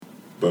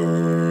Bear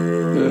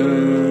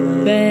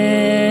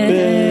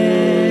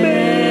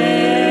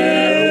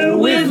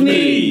with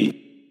me.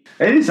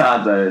 It is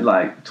hard though,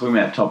 like talking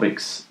about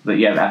topics that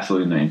you have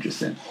absolutely no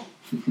interest in.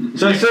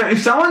 So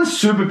if someone's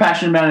super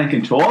passionate about it and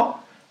can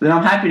talk, then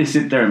I'm happy to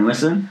sit there and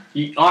listen.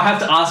 I have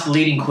to ask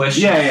leading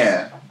questions.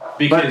 Yeah.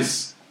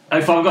 Because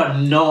if I've got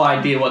no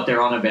idea what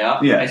they're on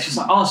about, it's just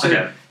like,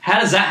 how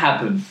does that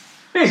happen?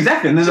 Yeah,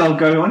 exactly. And then I'll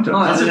go on to it.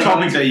 That's a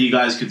topic that you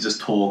guys could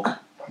just talk,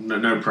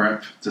 no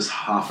prep, just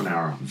half an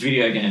hour on.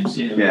 Video games.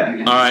 Yeah.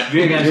 All right.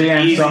 Video games.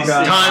 Easy.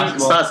 Time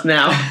starts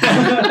now.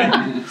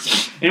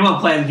 Anyone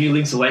play the new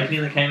Link's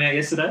Awakening that came out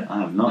yesterday?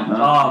 I have not. No.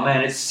 Oh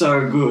man, it's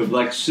so good.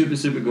 Like super,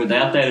 super good. They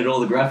updated all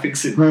the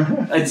graphics.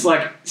 It's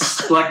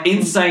like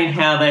insane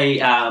how they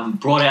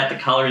brought out the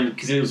color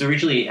because it was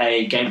originally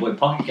a Game Boy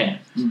Pocket game.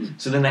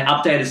 So then they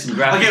updated some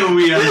graphics. Okay, well,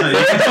 we half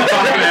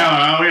an hour,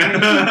 are we?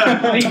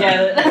 We get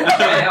it.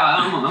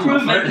 I'm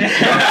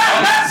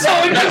so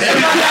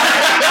interesting.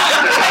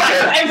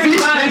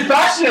 He's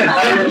passionate.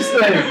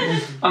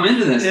 I'm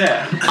into this.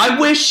 Yeah. I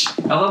wish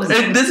I love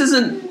this. this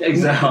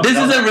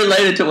isn't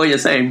related to what you're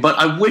saying, but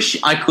I wish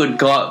I could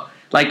go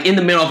like in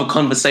the middle of a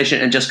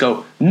conversation and just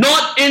go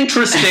not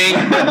interesting,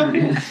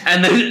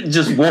 and then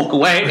just walk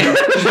away.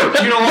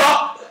 You know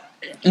what?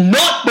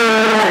 Not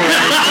boring.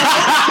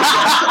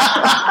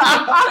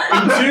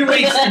 In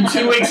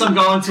 2 weeks, I'm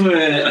going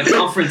to a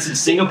conference in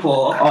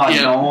Singapore. Oh,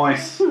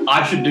 nice.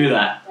 I should do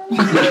that.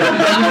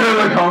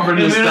 The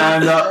conference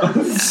stand up.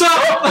 So,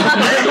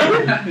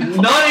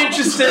 not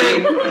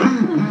interesting.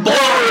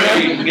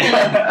 Boring.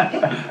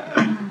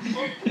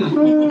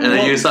 And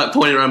then you start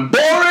pointing around.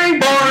 Boring.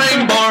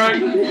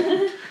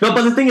 No,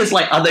 but the thing is,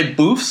 like, are they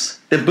booths?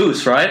 They're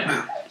booths,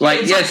 right?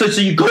 Like, so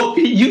you go up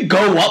to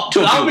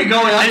a booth. I'll be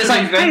going up and it's to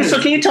like, hey, so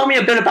can you tell me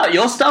a bit about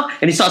your stuff?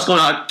 And he starts going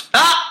like,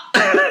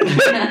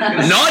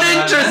 not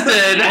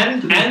interested.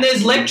 And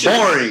there's lectures.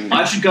 Boring.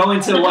 I should go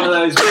into one of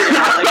those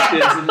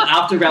lectures and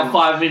after about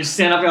 5 minutes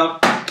stand up and go,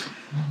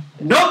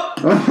 nope.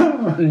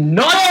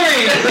 Not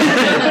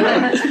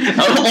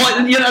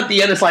you know, at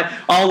the end it's like,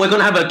 oh, we're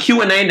gonna have a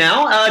Q&A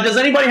now. Does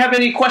anybody have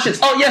any questions?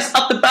 Oh yes,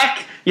 up the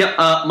back. Yep.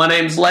 My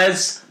name's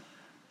Les.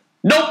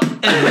 Nope.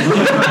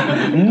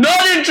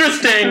 Not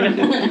interesting.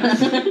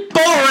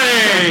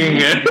 Boring.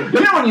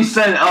 You know when you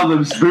said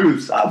those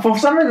booths, for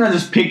some reason I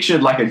just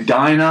pictured like a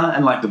diner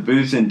and like the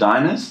booths in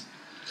diners.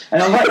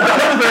 And I'm like, that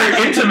was very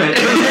intimate.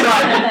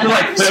 It's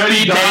like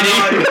 30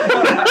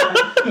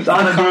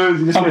 diner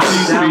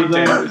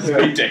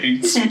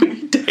booths.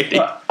 Speed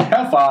dating.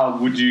 How far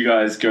would you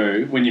guys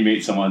go when you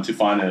meet someone to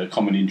find a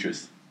common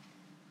interest?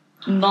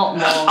 Not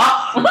long.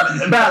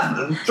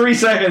 About 3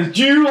 seconds.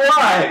 Do you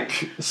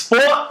like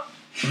sport?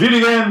 Video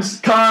games,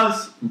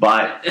 cars,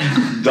 bike,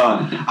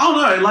 done. I don't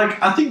know. Like,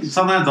 I think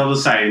sometimes they'll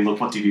just say, "Look,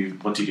 what do you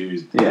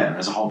do?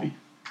 As a hobby?"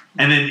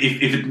 And then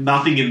if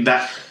nothing in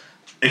that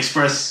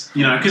express,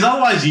 because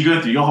otherwise you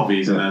go through your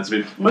hobbies and that's a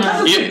bit.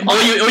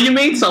 Or you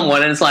meet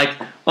someone and it's like,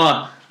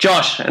 oh,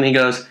 Josh, and he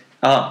goes,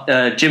 oh,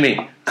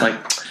 Jimmy, like.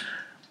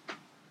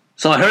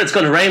 So I heard it's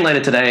going to rain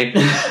later today,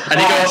 and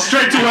he goes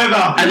straight to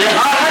weather. And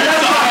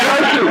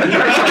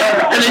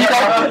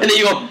then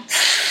you go,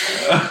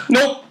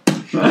 nope.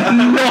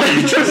 Not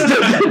interested.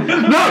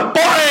 No,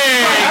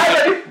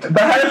 boring.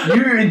 But how did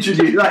you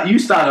introduce? Like, you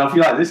started off.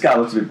 You're like, this guy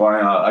looks a bit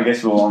boring. I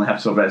guess we'll only have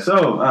to talk about it.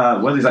 So,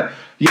 Wesley's like,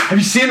 have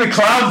you seen the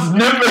clouds?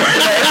 Never.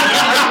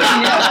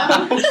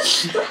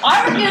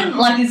 I reckon,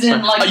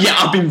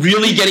 I've been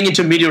really getting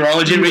into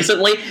meteorology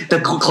recently.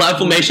 The cloud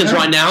formations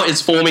right now is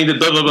forming the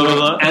blah blah blah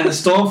blah. And the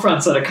storm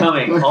fronts that are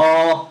coming.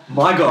 Oh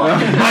my god,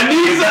 my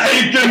knees are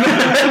aching.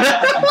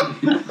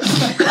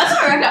 That's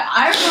what I reckon.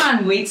 I reckon when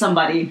I meet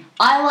somebody,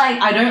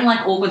 I don't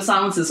like awkward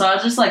silences, so I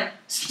just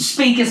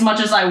speak as much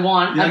as I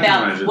want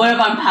about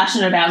whatever I'm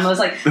passionate about. And I was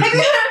like, have you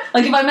heard?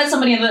 Like if I met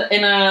somebody in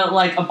a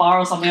bar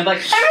or something, I'm like,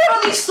 have you heard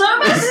of these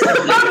services?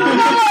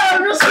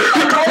 I'm just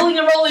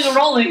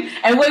rolling,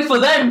 and wait for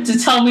them to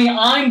tell me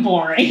I'm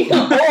boring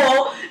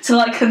or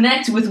to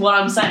connect with what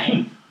I'm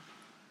saying.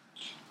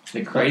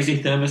 The crazy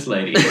thermos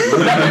lady.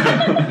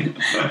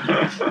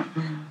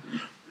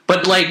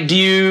 But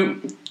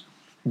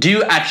do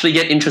you actually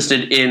get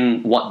interested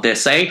in what they're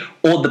saying,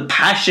 or the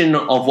passion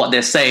of what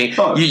they're saying?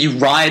 You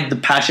ride the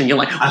passion. You're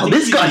like, oh,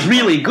 this guy's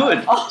really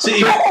good.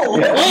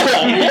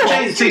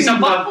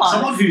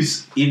 Someone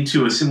who's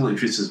into a similar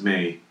interest as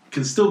me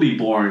can still be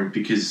boring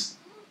because.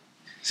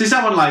 See,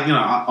 someone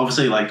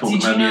obviously talking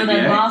Did you about know the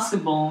NBA. that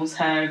basketballs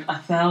have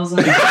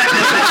 1,000?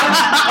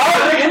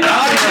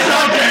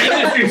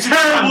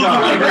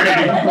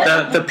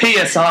 The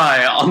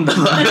PSI on the.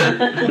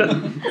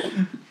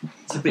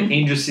 It's like the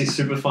industry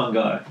super fun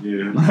guy.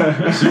 Yeah.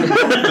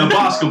 The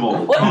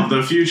basketball of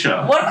the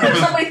future. What if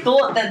somebody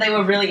thought that they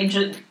were really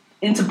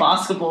into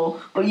basketball,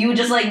 but you were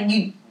just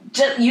you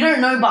don't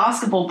know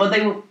basketball, but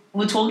they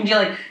were talking to you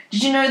like,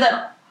 did you know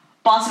that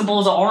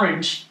basketballs are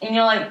orange, and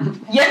you're like,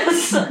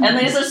 yes, and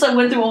they just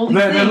went through all these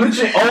They're things.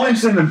 literally all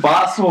interested in the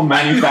basketball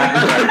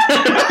manufacturer.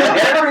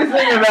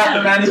 Everything about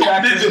the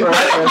manufacturer's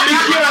process. When you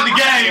get out the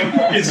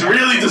game, it's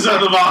really just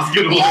on the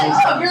basketball. Yeah,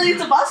 no, really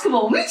into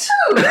basketball. Me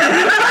too.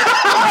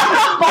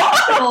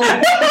 Basketball.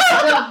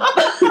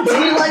 Do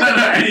you like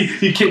No, and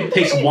he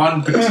takes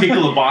one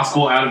particular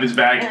basketball out of his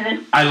bag.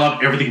 I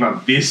love everything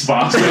about this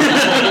basketball.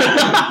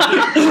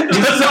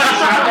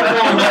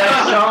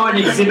 Show and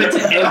exhibit to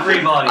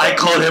everybody. I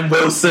call him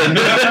Wilson.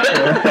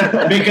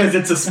 Because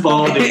it's a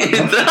Spalding.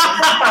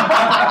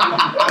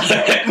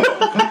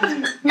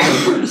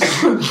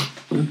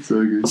 That's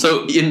so good.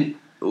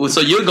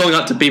 So you're going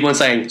up to people and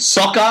saying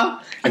soccer,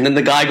 and then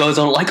the guy goes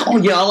on like, oh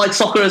yeah, I like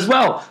soccer as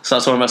well. So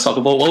that's one of my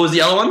soccer ball. What was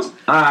the other ones?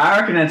 I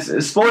reckon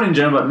it's sport in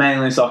general, but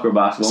mainly soccer or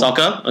basketball.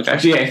 Soccer. Okay.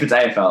 Actually, yeah, if it's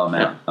AFL, I'm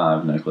out. I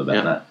have no clue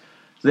about that.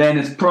 Then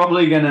it's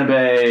probably going to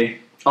be...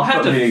 I'll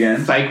have to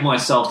again. fake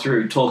myself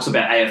through talks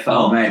about AFL.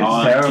 Oh, mate,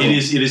 it's terrible.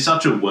 It is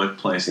such a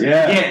workplace thing.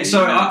 Yeah,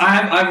 so I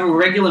have a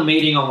regular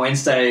meeting on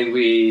Wednesday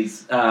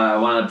with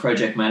one of the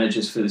project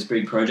managers for this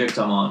big project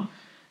I'm on,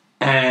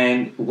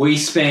 and we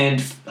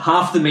spend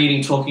half the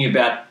meeting talking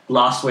about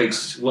last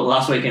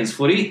weekend's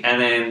footy, and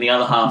then the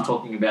other half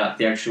talking about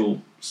the actual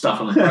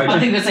stuff on the project. I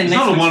think that's It's next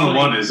not a week's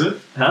one-on-one, footy. is it?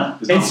 Huh?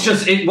 It's not. It's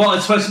just it's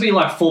supposed to be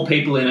like 4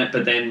 people in it,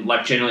 but then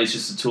like generally it's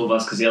just the 2 of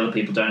us because the other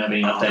people don't have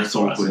any updates That's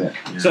for us. awkward.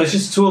 Yeah. So it's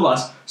just 2 of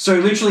us. So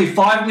literally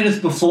 5 minutes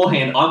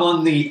beforehand, I'm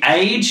on the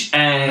Age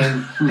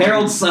and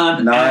Herald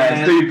Sun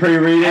Nice. Do and, your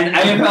pre-reading. and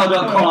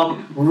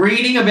AFL.com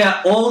reading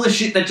about all the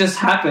shit that just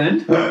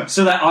happened,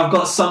 so that I've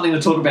got something to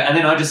talk about, and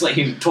then I just let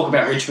him talk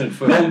about Richmond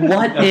for. But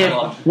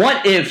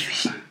what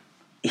if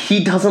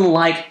he doesn't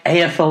like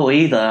AFL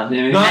either?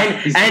 Yeah, No, and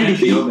he's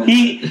been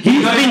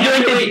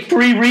doing his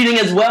pre-reading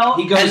as well.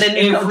 He goes and then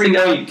every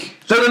week.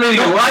 Doesn't mean he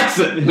likes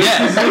it.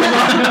 Yeah.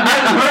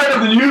 I've heard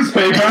of the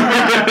newspaper.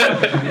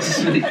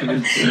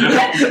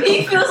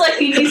 He feels like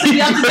he needs to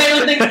be up to date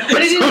on things,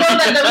 but he didn't know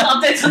that there was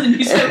updates on the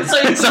newspaper,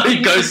 So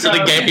he goes to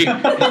the game.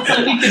 so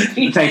he can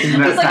be. Takes He's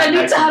him like, I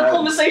need to have notes.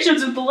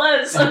 conversations with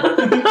Les.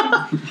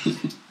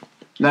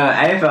 No,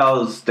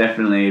 AFL is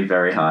definitely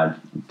very hard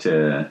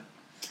to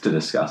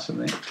discuss for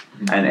me,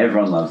 and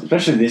everyone loves it,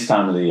 especially this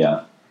time of the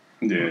year.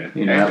 Yeah.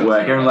 You know, at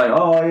work, everyone's like,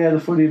 "Oh yeah, the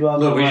footy." Blah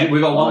blah. Look, blah.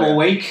 we got one Oh,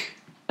 more yeah. week,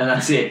 and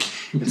that's it.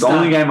 It's the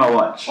only game I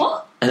watch.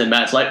 What? And then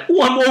Matt's like,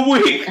 1 more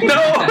week. No.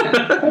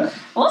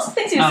 What's the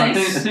things you No, say?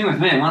 the thing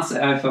with me, once the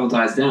AFL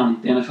dies down,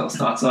 the NFL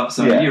starts up.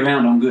 So Yeah. year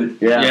round, I'm good.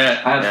 Yeah.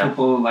 Yeah. I have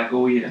football like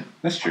all year.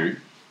 That's true.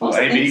 What's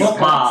Well, the thing? ABs.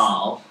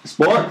 Football.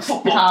 Sports,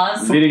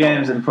 Cars. video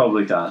games, and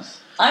probably cars.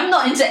 I'm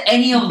not into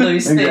any of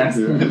those things.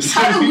 Exactly.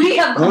 How do we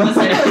have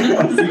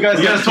conversations? You guys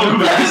You guys talk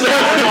about this.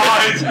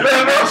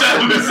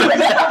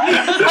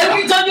 Have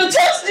you done your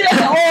test yet?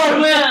 Oh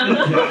man.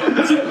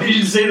 You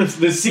should see the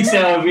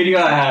 6-hour video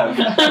I have.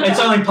 It's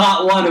only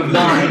part 1 of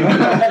 9.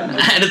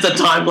 And it's a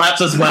time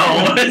lapse as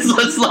well.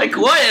 It's like,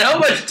 wait, how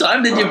much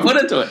time did you put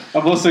into it?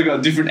 I've also got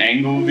a different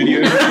angle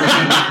video.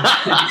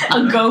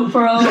 A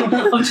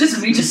GoPro of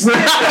just me just.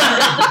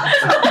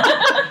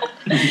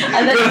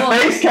 And then The what?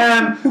 face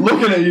cam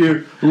looking at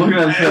you, looking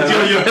at the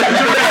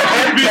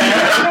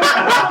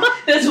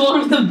There's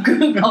one of the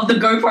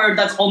GoPro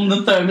that's on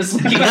the thermos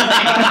looking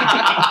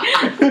at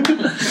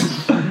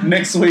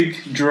Next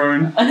week,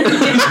 drone.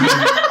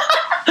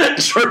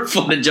 Short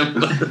footage of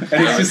And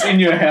it's just in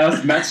your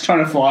house. Matt's trying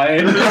to fly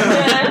it. me.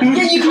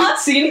 Yeah, you can't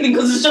see anything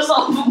because it's just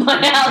off of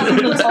my house in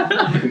the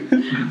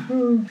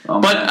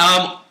top. But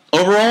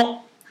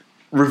overall,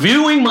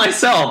 reviewing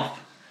myself,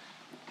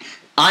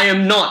 I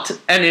am not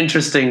an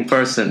interesting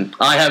person.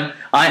 I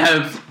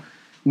have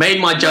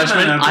made my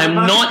judgment. No, I am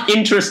not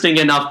interesting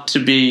enough to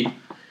be.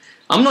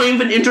 I'm not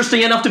even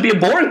interesting enough to be a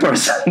boring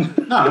person.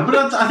 No,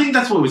 but I think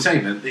that's what we're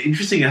saying. That the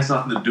interesting has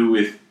nothing to do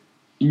with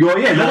your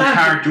your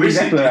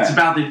characteristic. Exactly It's that.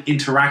 about the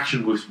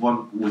interaction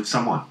with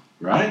someone,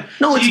 right?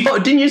 No, So it's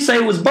both. Didn't you say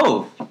it was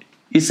both?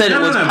 You said No,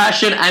 it was no.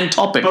 passion and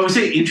topic. But we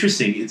say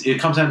interesting. It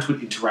comes down to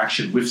an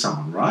interaction with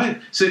someone, right?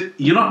 So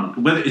you're not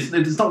whether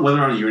it's not whether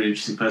or not you're an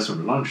interesting person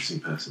or a non-interesting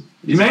person.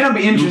 You may not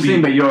be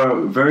interesting, but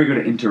you're very good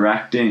at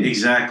interacting.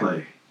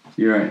 Exactly.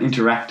 You're an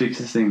interacting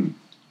thing.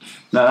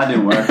 No, that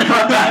didn't work.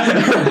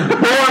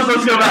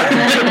 Let's go back.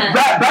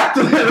 Back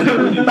to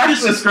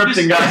the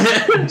scripting,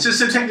 guys.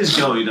 So take this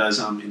girl who does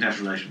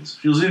international relations.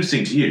 She was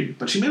interesting to you,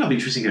 but she may not be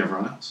interesting to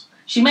everyone else.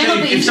 She may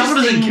not be If someone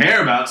doesn't interesting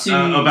care about to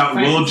world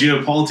friends.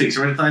 geopolitics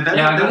or anything like that,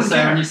 Yeah, I they gotta don't say,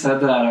 when care. you said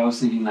that, I was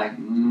thinking like,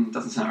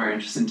 doesn't sound very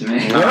interesting to me.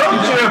 World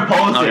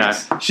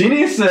geopolitics. She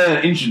needs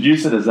to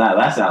introduce it as that.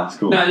 That sounds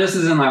cool. No, just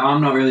as in like,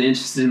 I'm not really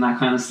interested in that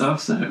kind of stuff.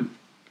 So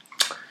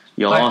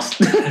You're Like- lost.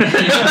 But,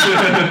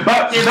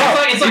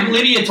 It's like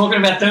Lydia talking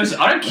about thermos.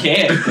 I don't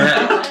care.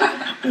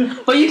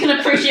 But you can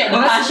appreciate the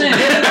well, that's the passion.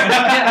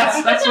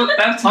 thing. That's what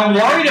that's. I'm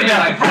worried yeah,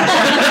 about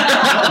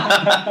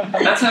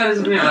like, That's how it is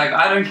with me. Like,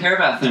 I don't care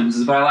about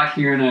films, but I like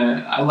hearing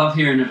I love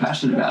hearing a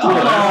passion about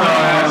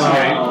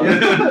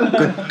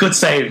it. Good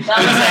save.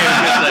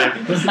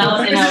 That was in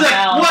our She's like,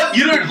 mouth. what?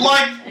 You don't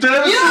like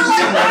thermos? You don't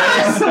like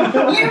this?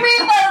 You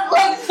mean that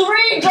like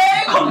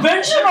 3-day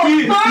conventional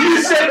You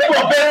thirst. said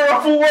for better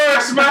or for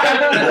worse,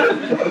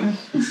 man.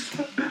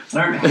 I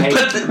don't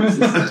hate them.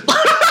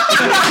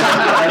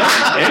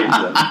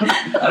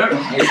 I don't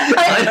hate them.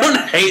 I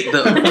don't hate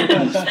them.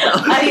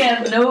 I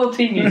have no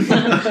opinion.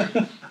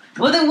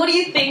 Well, then, what do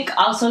you think?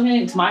 I was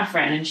talking to my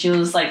friend, and she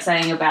was like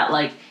saying about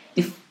like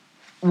if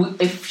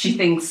she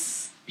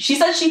thinks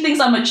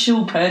I'm a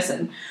chill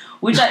person,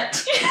 which I.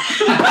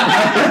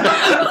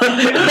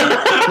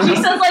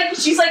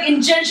 she's like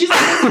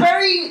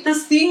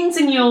there's things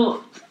in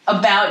your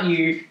about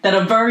you that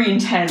are very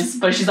intense,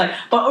 but she's like,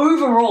 but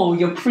overall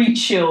you're pretty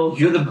chill.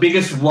 You're the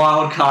biggest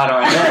wild card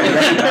I know.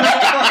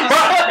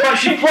 But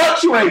she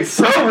fluctuates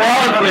so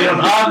wildly on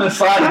either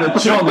side of the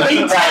chillness.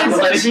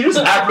 Like, if you just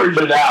average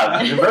it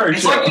out, you're very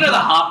It's chill. like, you know, the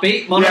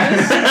heartbeat monitor?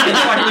 It's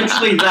like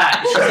literally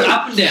that. It's just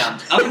up and down,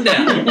 up and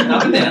down,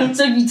 up and down.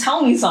 So if you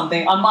tell me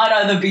something, I might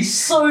either be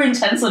so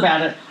intense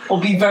about it or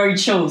be very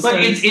chill. So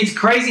Like, it's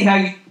crazy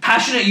how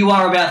passionate you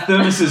are about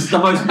thermoses, the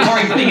most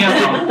boring thing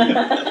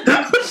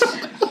ever.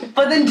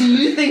 But then, do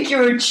you think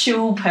you're a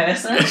chill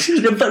person?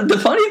 But the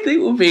funny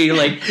thing would be,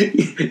 like,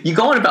 you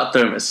go on about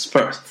thermos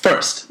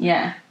first,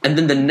 Yeah. and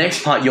then the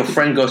next part, your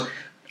friend goes,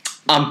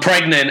 "I'm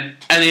pregnant," and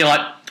then you're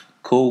like,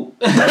 "Cool."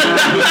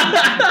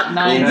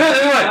 Nice.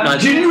 No,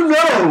 do you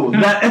know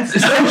that it's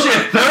essentially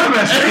a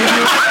thermos?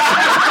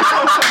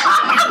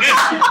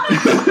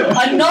 A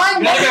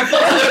 9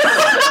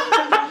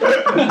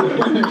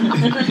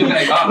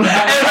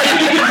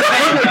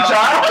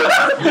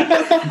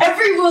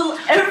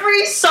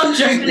 every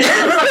subject is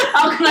like,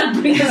 how can I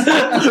bring this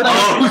up?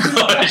 Oh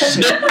gosh,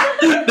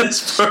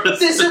 this person.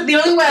 This is the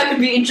only way I can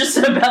be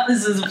interested about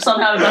this is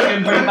somehow if I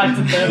can bring it back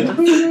to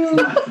thermos.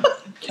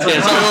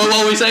 Yeah, so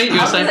what were we saying? You were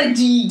I was saying like,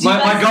 do you My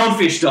guys-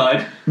 goldfish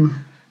died.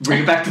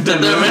 Bring it back to the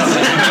thermos.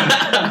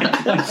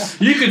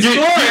 thermos. You could store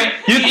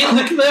it in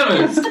the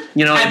thermos.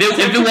 You know, if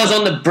it was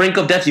on the brink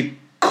of death, you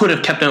could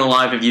have kept it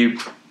alive if you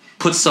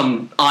put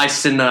some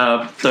ice in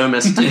the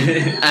thermos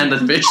and the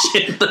fish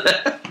in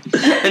there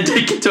and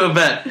take it to a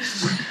vet.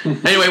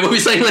 Anyway, what were we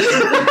saying?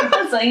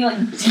 I'm saying, like,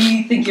 do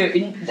you think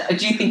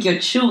you're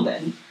chill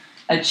then?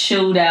 A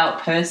chilled out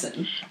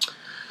person?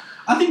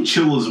 I think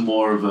chill is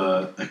more of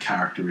a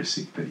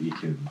characteristic that you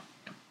can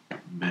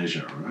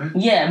measure, right?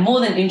 Yeah,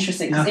 more than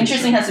interesting. Because I think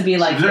interesting so. has to be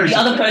like Very the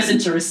other subjective. person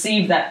to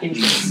receive that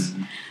interest.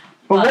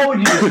 But what would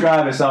you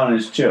describe as someone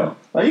who's chill?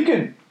 Like,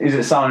 is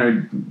it someone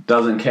who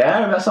doesn't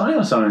care about something,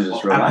 or someone who's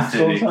just relaxed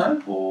all the time?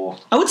 Apathetic, or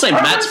I would say I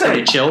would Matt's say-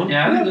 pretty chilled.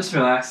 Yeah, I think just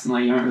relax and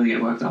like you don't really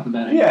get worked up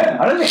about it. Yeah,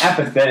 I don't think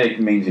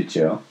apathetic means you're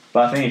chill,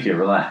 but I think if you're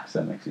relaxed,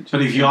 that makes you chill.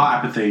 but if you are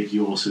apathetic,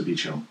 you also be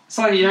chill.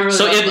 So you don't really.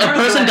 So if you don't a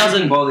really person let anything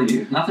doesn't- bother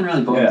you, nothing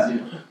really bothers Yeah.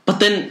 you. But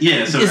then,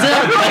 Yeah, so is there a I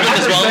feel like problem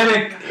as well?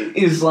 apathetic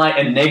is like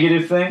a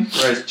negative thing,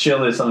 whereas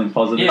chill is something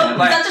positive. Yeah. But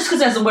like- that's just because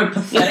there's the word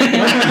pathetic.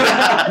 No, a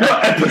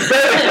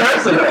pathetic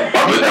person.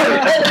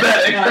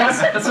 Pathetic No,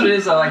 that's what it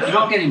is. Like you're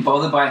not getting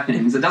bothered by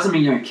things. It doesn't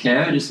mean you don't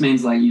care. It just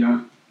means like you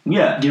don't.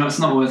 Yeah. You know, it's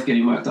not worth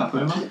getting worked up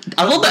over.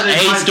 I thought that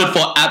A stood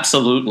for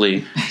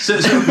absolutely. So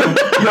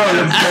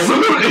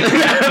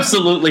Absolutely.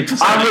 Absolutely.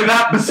 I would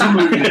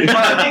absolutely. But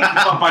I think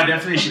by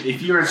definition,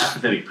 if you're an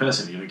apathetic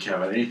person, you don't care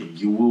about anything,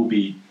 you will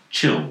be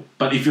chill.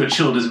 But if you're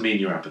chill, doesn't mean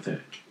you're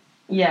apathetic.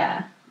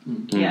 Yeah.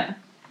 Yeah.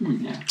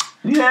 Yeah.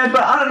 Yeah, but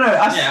I don't know.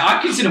 Yeah,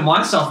 I consider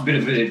myself a bit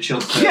of a chill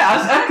person.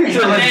 Yeah, I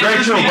consider And like then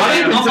very chill. but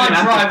I on my consider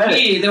him drive apathetic.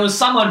 here, there was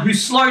someone who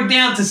slowed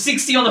down to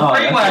 60 on the Oh,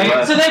 that's freeway. the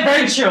worst. So they're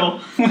very chill.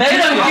 They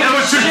don't give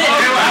a shit.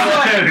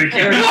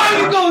 Why are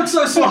you going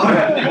so slow?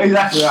 Yeah,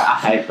 exactly right. I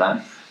hate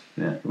that.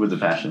 Yeah, with a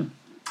passion.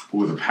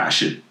 With a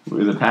passion.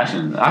 With a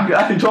passion. I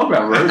can talk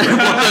about road.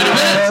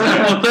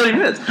 30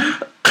 minutes.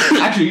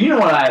 Actually, you know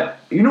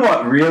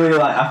what really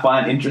like I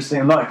find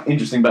interesting, not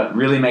interesting, but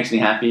really makes me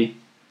happy?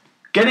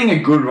 Getting a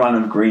good run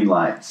of green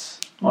lights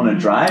on a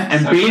drive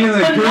and being in the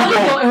But now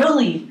Google. you're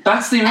early.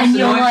 That's the And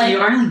you're only like- you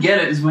only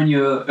get it is when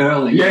you're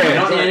early. Yeah, you're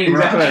not in any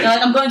exactly. rush.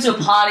 Like, I'm going to a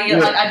party, Yeah.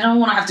 like, I don't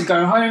want to have to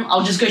go home,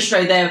 I'll just go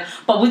straight there.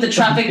 But with the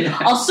traffic,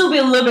 I'll still be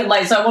a little bit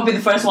late, so I won't be the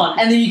first one.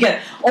 And then you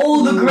get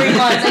all the green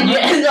lights, and you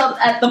end up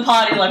at the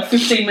party like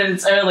 15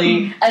 minutes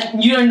early,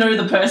 and you don't know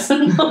the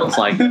person. It's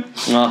like,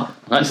 well,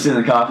 Just in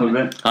the car for a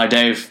bit. hi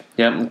Dave.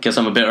 Yep, guess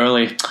I'm a bit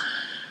early.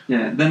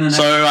 Yeah. Then the next.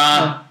 So,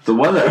 The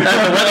weather. that's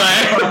the weather, eh?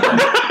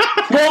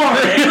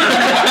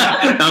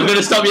 I'm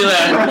gonna stop you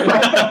there.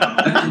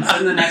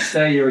 then the next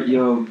day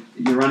you're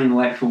running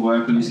late for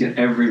work and you just get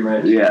every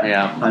red. Yeah,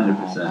 Yeah.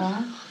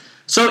 100%.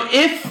 So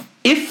if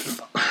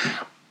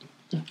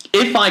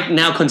I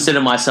now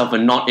consider myself a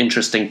not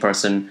interesting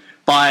person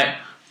by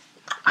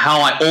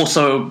how I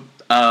also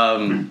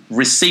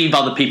receive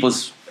other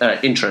people's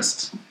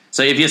interests.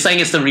 So if you're saying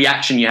it's the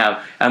reaction you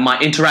have, and my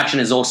interaction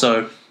is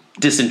also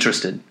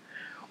disinterested,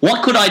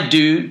 what could I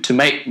do to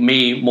make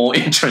me more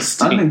I'm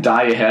interesting? gonna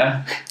dye your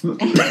hair.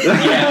 Blonde.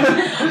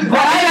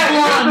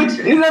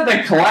 Isn't that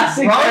the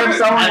classic hair of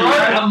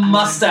someone? A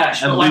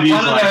mustache, And but like Lydia's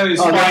one of like, those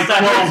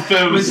like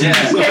 12 mustaches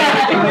thermoses.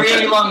 with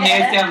really long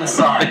hairs down the The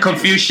side.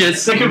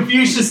 Confucius. The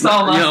Confucius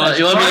style mustache.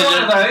 You want me to Throw do-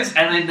 one of those,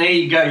 and then there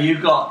you go.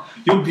 You've got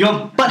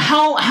you're But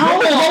how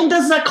long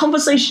does that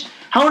conversation?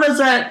 How does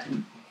that?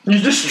 You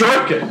just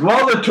stroke it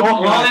while they're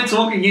talking. While they're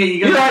talking, yeah,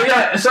 you You got know,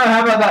 yeah. So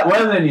how about that?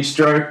 Well, then you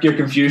stroke your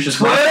Confucius.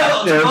 twirl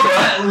mustache.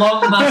 that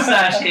long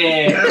mustache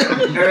hair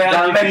around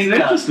That your makes it finger.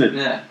 interesting.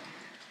 Yeah.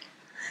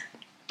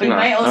 But it may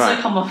Alright, also alright.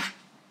 come off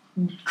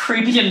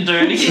creepy and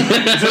dirty. Do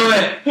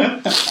it.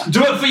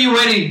 Do it for your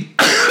wedding.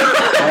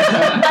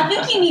 I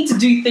think you need to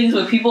do things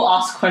where people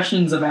ask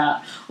questions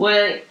about.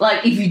 Where,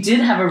 like, if you did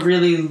have a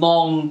really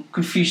long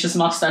Confucius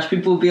mustache,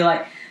 people would be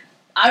like,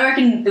 I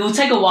reckon it will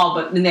take a while,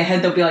 but in their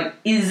head they'll be like,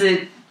 is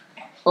it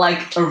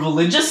like a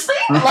religious thing?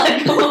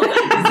 Like,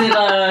 is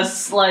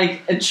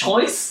it a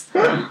choice?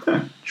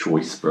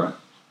 Choice, bro.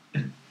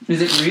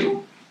 Is it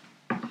real?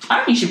 I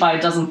reckon you should buy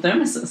a dozen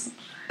thermoses.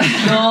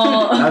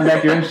 That'd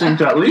make you interesting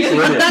to at least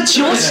live it. That's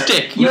your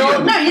stick.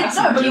 No,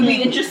 but it'll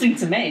be interesting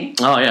to me.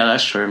 Oh yeah,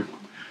 that's true.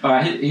 All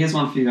right, here's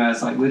one for you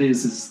guys. Like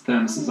Lydia's is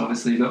thermoses,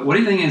 obviously. But what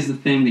do you think is the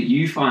thing that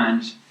you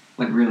find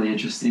like really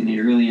interesting, that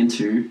you're really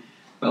into,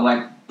 but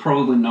like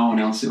probably no one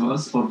else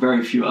was, or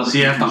very few other So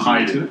you people have to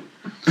hide into it?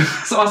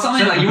 So or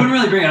something like you wouldn't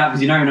really bring it up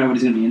because you know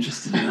nobody's going to be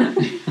interested in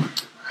it.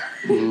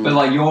 But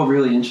like you're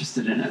really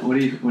interested in it. What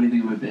do you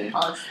think it would be?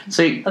 Oh,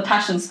 See, the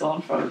passion's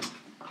gone from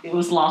it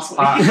was last week.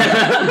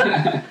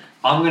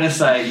 I'm gonna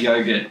say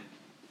yogurt.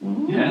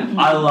 Yeah.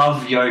 I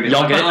love yogurt.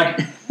 Yogurt?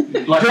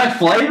 Like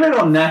Flavored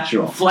or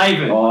natural?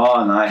 flavored.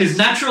 Oh, nice. Because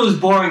natural is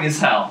boring as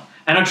hell.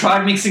 And I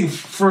tried mixing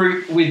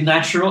fruit with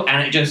natural,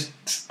 and it just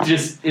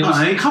it was.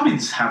 No, you can't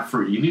just have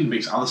fruit. You need to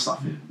mix other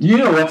stuff in. You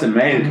know what's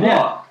amazing?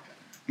 What?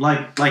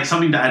 Like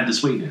something to add to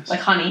sweetness. Like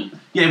honey.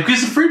 Yeah,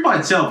 because the fruit by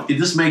itself, it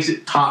just makes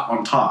it tart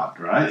on tart,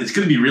 right? It's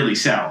going to be really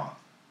sour.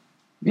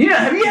 Yeah,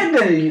 have you had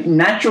the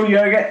natural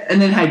yogurt and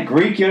then had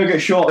Greek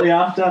yogurt shortly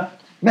after?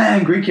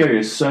 Man, Greek yogurt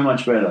is so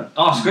much better.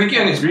 Oh, Greek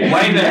yogurt is way Greek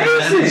better.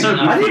 Amazing. it's so good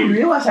I for didn't you.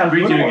 realize how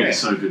Greek good it yogurt was.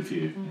 is so good for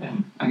you.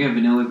 I get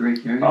vanilla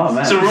Greek yogurt. Oh,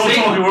 man. So we're all See?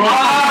 talking. We're all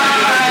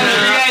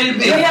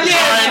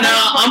Sorry, no,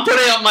 I'm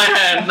putting up my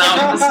hand. No,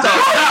 stop.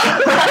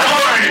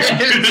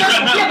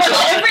 Yeah, but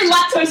every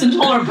lactose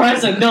intolerant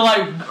person, they're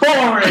like,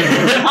 boring.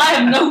 I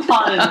have no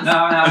part in this. No,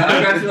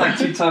 I go through like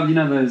 2 tubs. You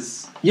know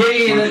those. Yeah,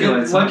 1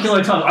 kilo 1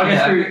 kilo times. I Yeah,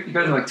 go I through.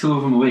 go through like 2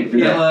 of them a week.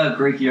 Vanilla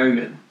Greek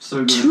yogurt, so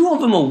good. 2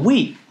 of them a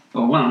week.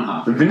 Or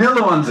 1.5. The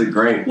vanilla ones are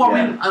great. Well,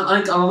 yeah. I mean,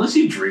 like, unless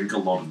you drink a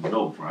lot of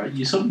milk, right?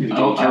 You sort of need to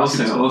get I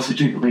also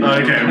drink a liter.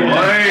 Okay,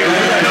 well,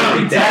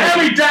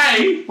 every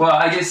day. Well,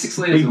 I get 6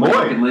 liters Big a week,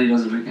 boy. and Lydia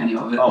doesn't drink any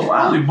of it. Oh,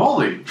 wow. Holy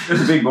moly!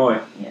 It's a big boy.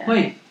 Yeah.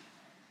 Wait.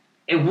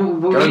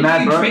 When do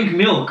mad, you bro. drink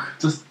milk?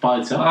 Just by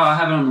Oh, itself. I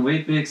have it on the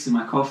Wheat Bix in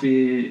my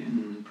coffee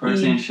and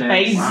protein He shakes.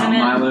 bathes in it.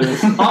 Milo.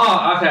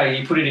 Oh, okay.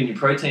 You put it in your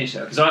protein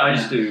shake because I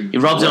just do. He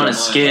rubs it on his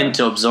skin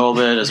to absorb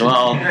it as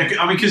well. Yeah,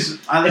 I mean, because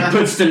It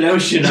puts the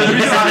lotion So on. the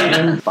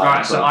reason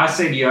Alright, so I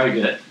said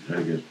yogurt.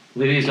 Very good.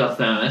 Lydia's got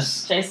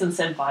thermos. Jason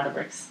said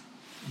Vitabricks.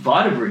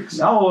 Vitabricks.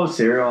 No,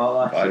 cereal.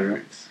 I like cereal.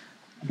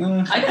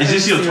 Is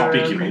this your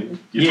topic, you mean?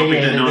 Your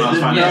topic that no one else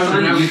finds Yeah,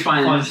 interesting? something you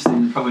find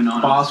interesting, probably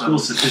not. Bar school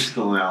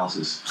statistical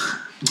analysis.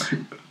 You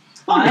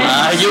are. I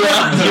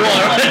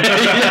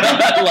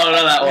love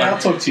that I'll one.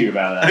 talk to you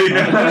about that.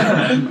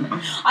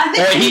 I Or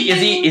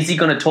think is he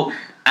going to talk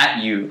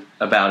at you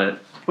about it?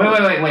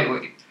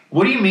 Wait.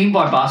 What do you mean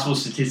by basketball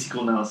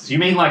statistical analysis? You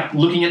mean like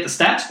looking at the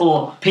stats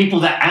or people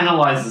that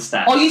analyze the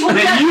stats? Oh, you talking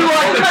Then about you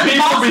like the people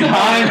basketball?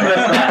 behind the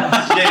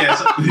stats. Yeah.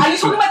 So, Are you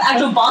talking about the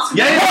actual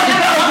basketball?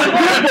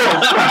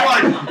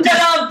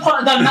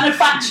 The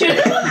manufactured.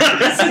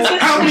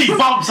 how many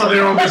bumps are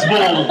there on this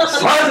ball?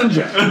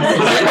 Pleisinger.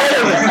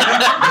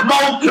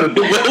 Malcolm.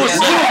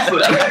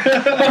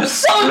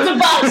 Songs of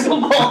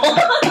basketball.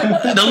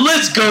 The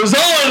list goes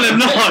on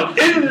and on.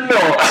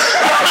 Indoor.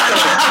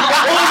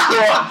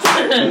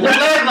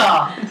 Leather.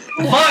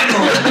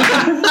 Vinyl.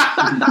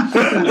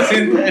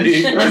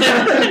 Synthetic.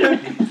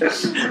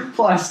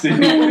 Plastic.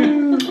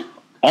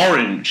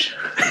 Orange.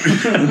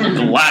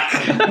 Black.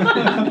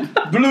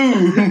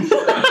 Blue.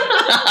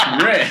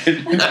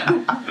 Red.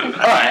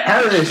 Alright, how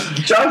about this?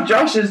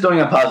 Josh is doing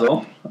a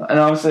puzzle, and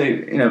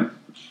obviously,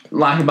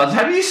 liking puzzles.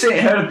 Have you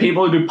heard of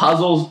people who do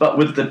puzzles but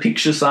with the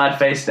picture side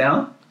face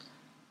down?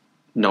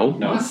 No.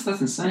 That's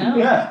insane. Yeah.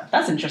 Yeah.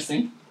 That's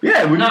interesting.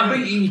 Yeah, No,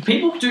 but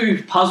people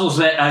do puzzles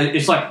that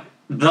it's like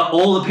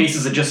all the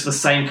pieces are just the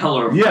same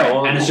color. Of Yeah, red,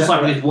 well, and it's just like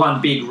exactly. this one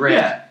big red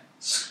Yeah.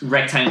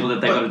 rectangle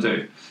that they got to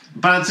do.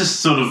 But it's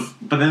just sort of.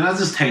 But then that's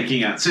just taking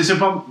it.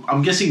 So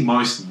I'm guessing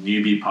most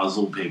newbie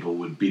puzzle people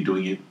would be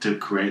doing it to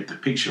create the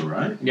picture,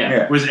 right?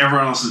 Yeah. Whereas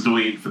everyone else is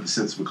doing it for the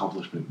sense of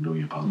accomplishment and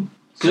doing a puzzle.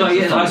 Because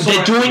I saw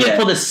They're doing it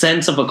for the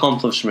sense of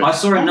accomplishment. I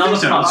saw another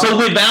so. puzzle. So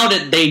without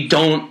it, they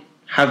don't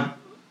have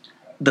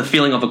the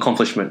feeling of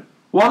accomplishment.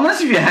 Well,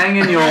 unless if you're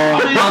hanging your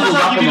puzzles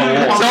up on the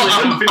wall. So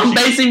Puzzle I'm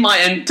basing my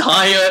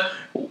entire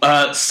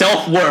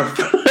self-worth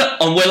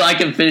on whether I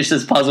can finish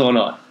this puzzle or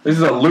not. This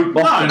is a loot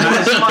box. No,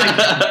 it's like.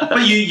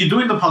 But you're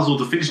doing the puzzle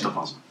to finish the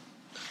puzzle.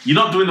 You're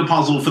not doing the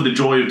puzzle for the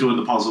joy of doing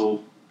the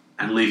puzzle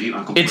and leaving it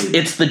uncompleted.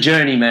 It's the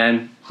journey,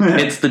 man.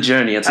 It's the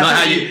journey. It's not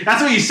how you.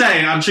 That's what you're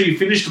saying. I'm sure you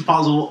finished the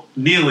puzzle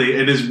nearly,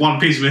 and there's one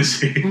piece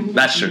missing.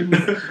 That's true.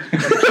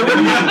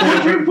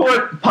 Would you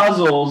put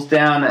puzzles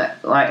down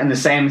like in the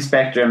same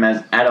spectrum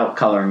as adult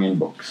colouring in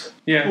books?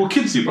 Yeah. Well,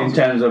 kids do In puzzles.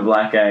 terms of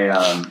like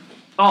a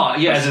Oh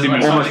yeah, as in,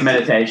 like, almost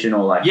meditation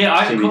or like yeah.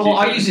 I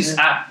CBT. use this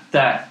app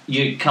that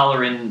you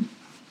colour in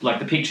like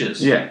the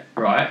pictures. Yeah.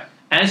 Right.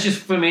 And it's just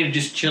for me to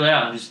just chill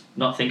out and just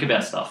not think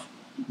about stuff.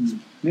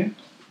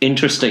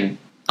 Interesting.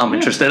 I'm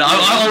interested.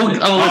 I'll listen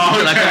to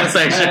that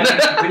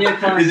conversation. When you're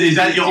coloring, Is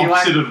that your do you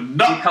opposite of do you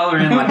not color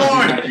in like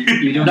boring?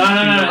 you don't No.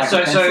 like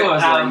So- a pencil, or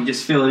is it like you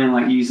just fill it in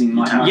like using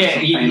like Yeah,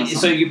 Microsoft Paint or so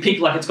something? you pick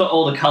like it's got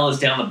all the colours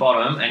down the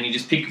bottom, and you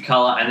just pick a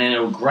colour, and then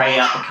it'll grey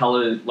out the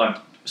colour like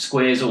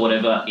squares or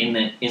whatever in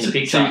the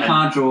picture. So you and-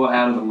 can't draw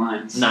out of the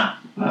lines. Nah.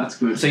 Oh, that's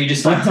good. So you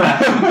just like tap,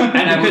 that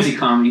and would be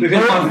calming.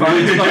 because my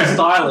phone's got a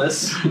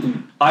stylus,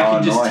 I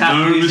can just nice. tap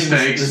No using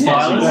mistakes. the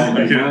stylus. Yeah.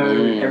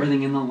 No,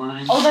 everything in the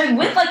line. Although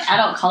with like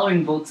adult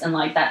coloring books and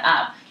like that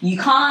app, you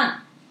can't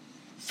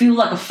feel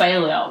like a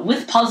failure.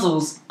 With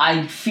puzzles,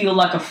 I feel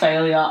like a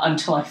failure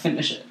until I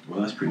finish it.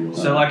 Well, that's pretty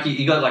awesome. So like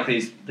you got like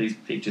these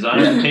pictures. I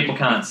know people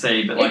can't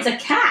see, but like It's a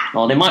cat.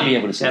 Oh, they might be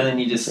able to see. and then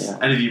you just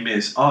And if you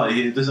miss,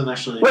 it doesn't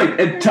actually. Wait,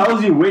 it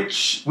tells you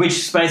which.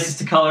 which spaces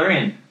to colour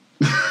in,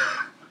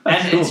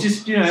 and cool. it's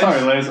just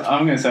Sorry, Liz.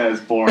 I'm going to say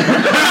it's boring.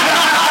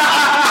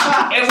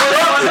 It was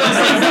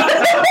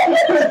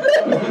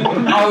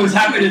I was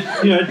happy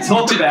to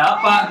talk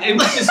about, but it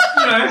was just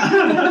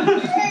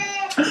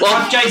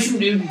well,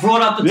 Jason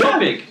brought up the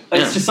topic.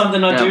 It's Yeah. just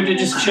something I do to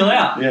just chill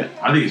out. Yeah.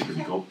 I think it's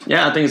pretty cool.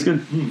 Yeah, I think it's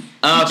good.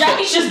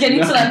 Jackie's just getting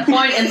to that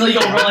point in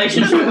your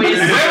relationship where you're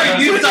Where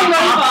are you switching over,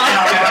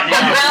 and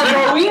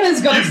now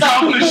Rowena's got to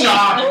start picking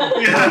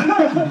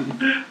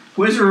up.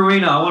 Where's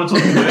Rowena? I want to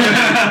talk to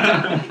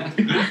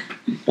her.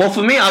 Well,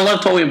 for me, I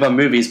love talking about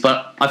movies,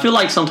 but I feel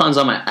like sometimes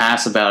I'm an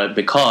ass about it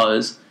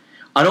because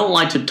I don't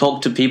like to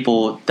talk to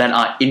people that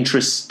are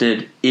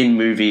interested in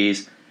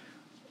movies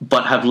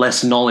but have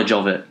less knowledge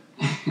of it.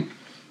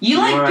 You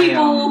like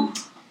people.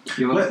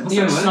 You're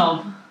You're a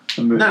snob.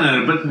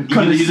 No, but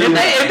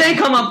If they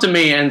come up to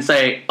me and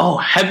say, "Oh,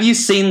 have you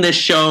seen this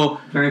show,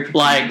 very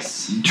like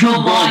The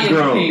Lion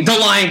King. The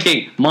Lion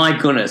King?" My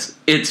goodness,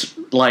 it's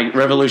like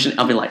revolution.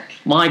 I'll be like,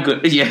 "My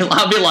good," yeah.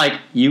 I'll be like,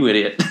 "You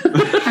idiot,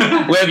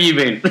 where have you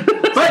been?"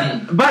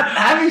 But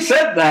having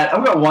said that,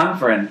 I've got one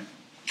friend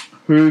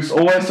who's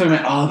always talking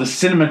about the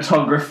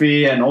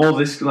cinematography and all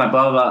this like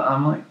blah blah.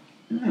 I'm like,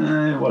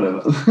 whatever.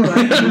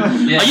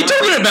 Are you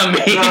talking about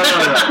me? No.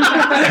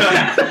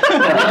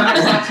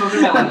 Start talking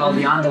about like all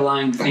the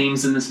underlying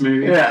themes in this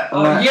movie. Yeah.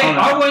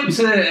 I went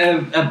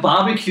to a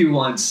barbecue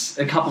once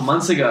a couple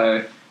months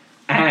ago,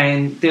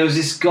 and there was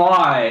this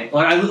guy.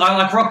 Like I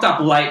like rocked up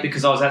late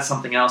because I was at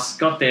something else.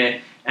 Got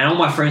there, and all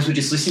my friends were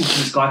just listening to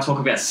this guy talk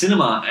about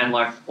cinema and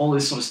like all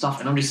this sort of stuff.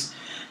 And I'm just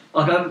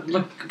I'm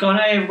going,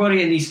 "Hey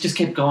everybody," and he just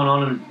kept going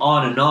on and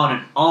on and on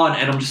and on,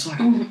 and I'm just like,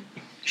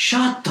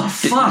 "Shut the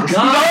fuck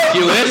up!"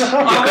 You wish?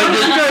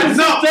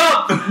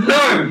 Stop!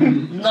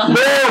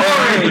 No!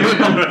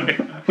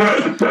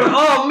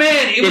 Oh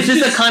man, it Is was this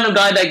just, the kind of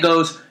guy that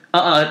goes,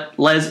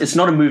 Les, it's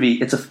not a movie,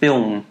 it's a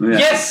film. Yeah.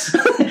 Yes,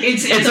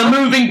 It's a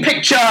moving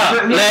picture,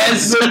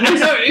 Les.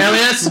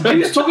 Elias. He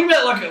was talking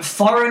about like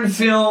foreign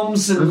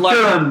films and like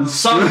Films.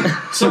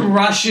 some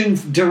Russian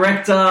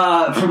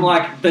director from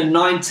like the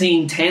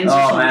 1910s or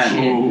Oh some man,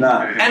 shit. no.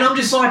 And I'm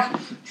just like,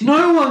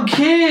 no one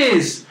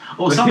cares.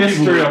 Well, The some people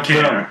history don't of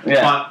care, film,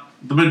 yeah. but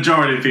the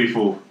majority of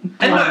people.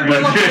 And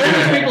like, all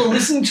these people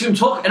listening to him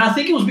talk, and I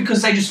think it was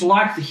because they just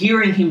liked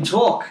hearing him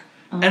talk.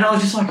 And I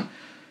was just like,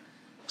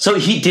 So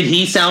did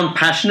he sound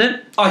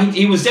passionate? oh,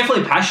 he was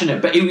definitely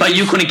passionate, but But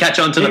you couldn't catch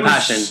on to the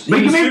passion. But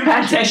you was mean super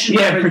pretentious,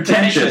 right?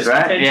 pretentious.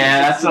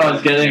 Yeah, that's what I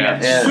was getting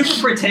at. Yeah.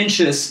 Super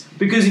pretentious,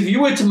 because if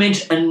you were to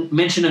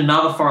mention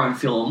another foreign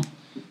film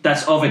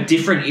that's of a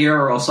different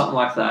era or something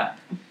like that,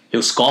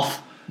 He'll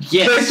scoff. So he's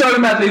yes, talking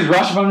about these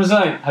Russian films.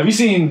 Like, have you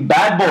seen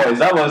Bad Boys?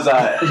 That was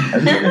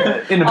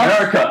in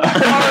America.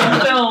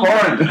 Foreign film.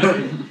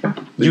 Foreign.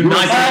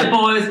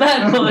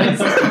 Bad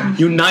boys.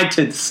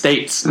 United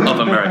States of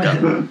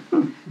America.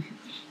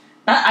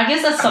 I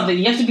guess that's something.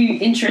 You have to be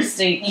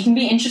interesting. You can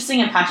be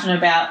interesting and passionate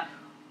about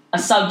a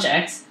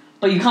subject,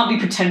 but you can't be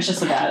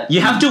pretentious about it.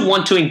 You have to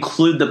want to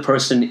include the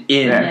person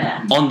in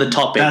Yeah. on the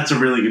topic. That's a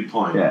really good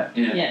point. Yeah.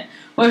 Yeah.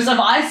 Whereas if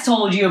I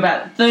told you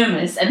about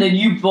thermos and then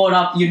you brought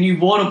up your new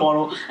water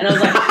bottle and I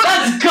was like,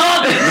 that's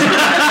garbage!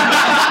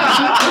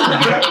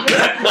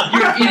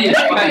 You're idiot.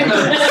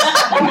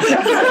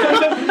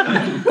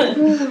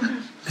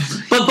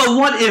 But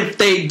what if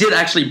they did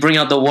actually bring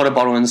out the water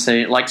bottle and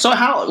say, like, so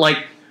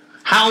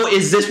how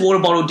is this water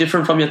bottle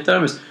different from your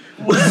thermos?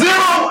 0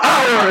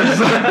 hours.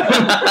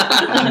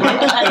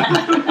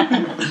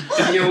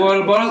 Your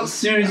water bottle, as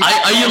soon as you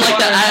Are you like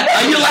that?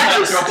 Are you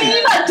like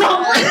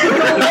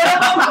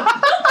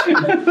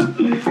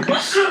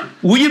that?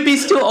 Will you be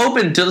still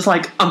open to this?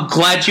 Like, I'm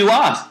glad you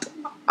asked.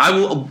 I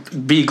will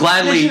be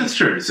gladly. Yeah, that's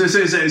true. So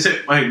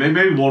wait,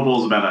 maybe water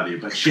bottle's a bad idea,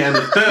 but she had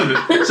a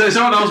thermos. So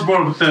someone else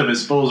brought up a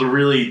thermos, but it was a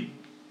really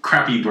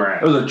crappy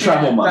brand. It was a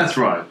travel mug. That's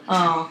right.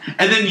 Oh.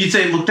 And then you'd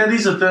say, look, that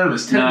is a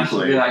thermos, No,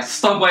 technically. be like,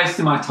 stop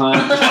wasting my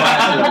time.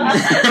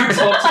 Don't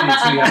talk to me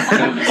until you have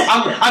thermos.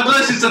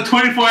 Unless it's a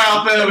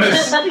 24-hour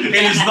thermos,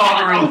 it is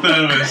not a real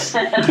thermos.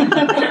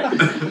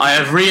 I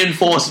have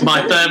reinforced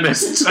my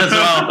thermos as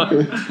well.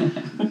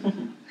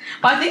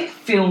 But I think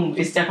film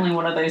is definitely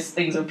one of those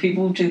things where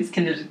people just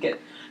can just get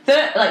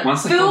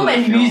Once they film call it a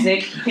and film.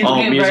 music. People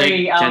get Music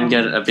very can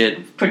get a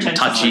bit pretentious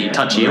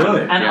touchy.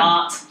 Really? and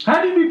art.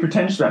 How do you be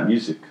pretentious about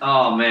music?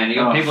 Oh man, you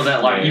got people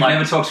that like You've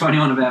never talked to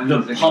anyone about the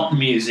music. pop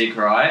music,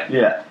 right?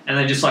 Yeah. And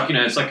then just like, you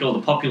know, it's like all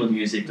the popular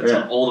music that's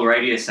Yeah. on all the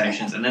radio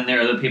stations. And then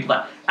there are the people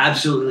that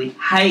absolutely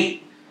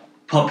hate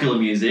popular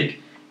music.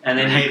 And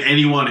I then hate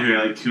anyone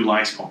who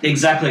likes pop.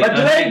 exactly. But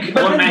do they-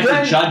 but then automatically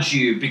they- judge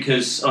you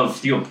because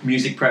of your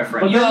music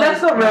preference. But then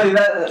that's not really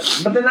that.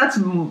 But then that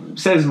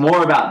says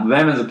more about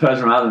them as a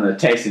person rather than their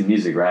taste in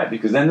music, right?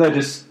 Because then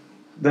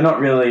they're not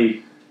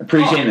really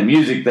appreciating the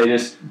music. They're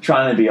just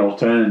trying to be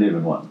alternative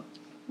and whatnot.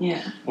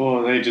 Yeah.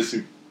 Or they just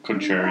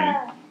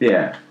contrarian.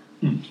 Yeah.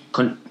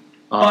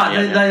 But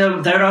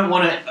they don't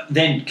want to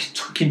then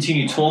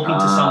continue talking to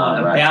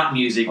someone right. about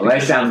music. Well, they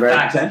because sound of the very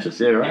fact- pretentious.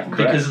 Yeah, right.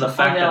 Because of the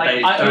fact They're that like,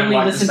 they I don't only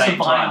like listen the to same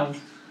type. vinyl.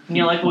 And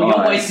you're like, well, you're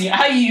Right. wasting.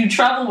 How do you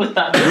travel with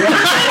that?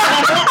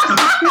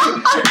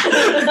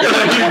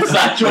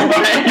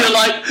 You're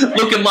like,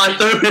 look at my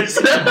thermos.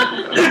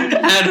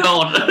 And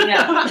on.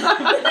 Yeah.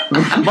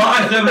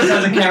 My thermos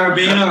has a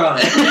carabiner on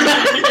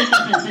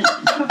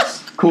it.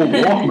 Cool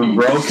Walkman,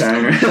 bro.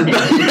 Carrying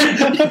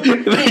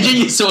around. Imagine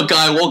you saw a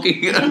guy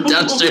walking down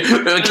the street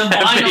with a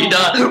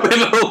carabiner with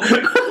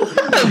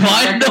a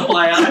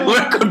vinyl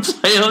record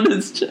player on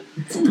his chest.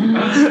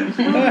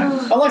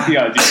 I like the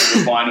idea of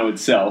the vinyl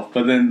itself,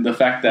 but then the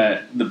fact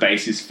that the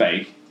bass is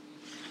fake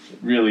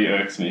really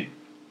irks me.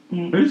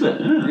 Who's it?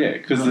 Yeah,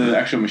 because the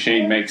actual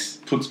machine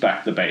puts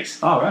back the bass,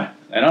 Oh, right.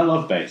 and I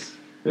love bass.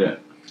 Yeah.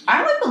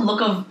 I like the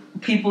look of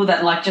people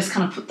that like just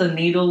kind of put the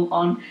needle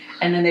on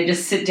and then they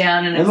just sit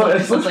down and It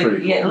looks it's like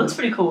pretty yeah, cool. it looks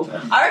pretty cool.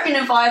 I reckon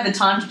if I had the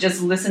time to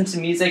just listen to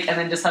music and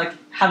then just like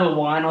have a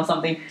wine or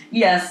something,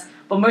 yes.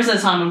 But most of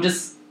the time I'm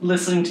just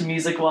listening to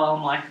music while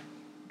I'm like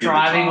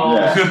driving or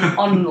Yeah.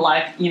 on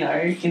like, you know,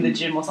 in the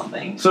gym or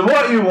something. So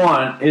what you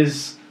want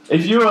is,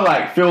 if you were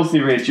like filthy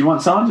rich, you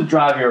want someone to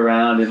drive you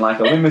around in like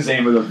a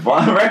limousine with a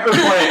record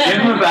player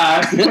in the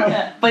back.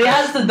 Yeah. But it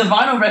has the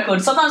vinyl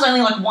record. Sometimes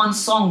only like one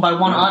song by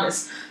one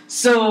artist.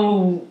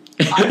 So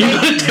You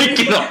gotta take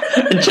it off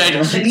and change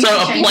it. They need So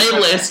to a change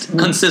playlist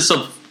consists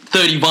of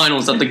 30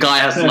 vinyls that the guy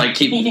has to like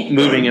keep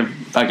moving him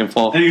back and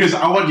forth. And he goes,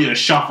 I want you to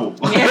shuffle.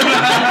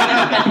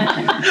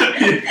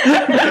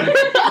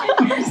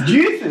 Do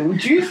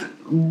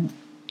you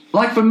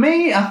like, for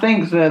me, I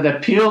think the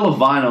appeal of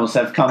vinyls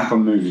have come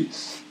from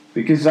movies.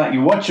 Because like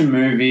you watch a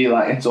movie,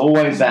 like it's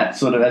always that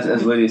sort of,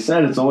 as Lydia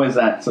said, it's always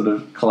that sort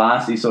of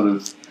classy sort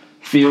of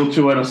feel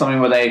to it, or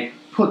something where they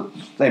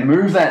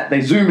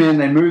zoom in,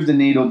 they move the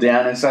needle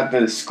down, it's like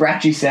the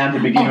scratchy sound to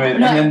begin with,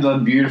 no. and then the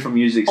beautiful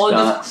music Or the-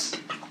 starts.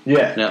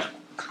 Yeah. Yeah.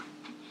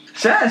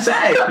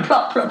 Say.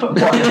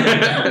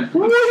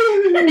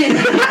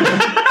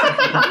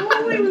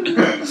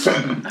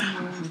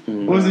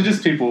 Or is it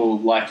just people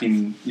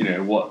liking,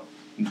 what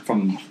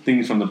from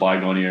things from the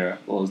bygone era,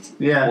 or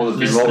Yeah. all the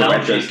There's all the retro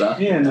Nostalgic. stuff.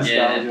 yeah,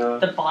 nostalgia.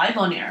 The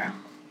bygone era.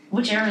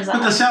 Which era is that?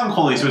 But the sound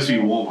quality is supposed to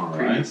be warmer,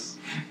 right?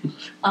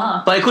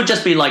 But it could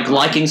just be like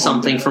liking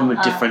something from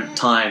a different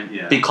time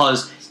Yeah.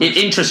 because it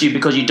interests you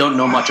because you don't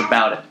know much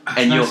about it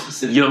and not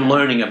specific. you're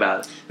learning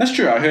about it. That's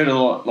true. I heard a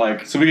lot.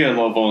 So we get a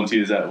lot of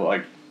volunteers at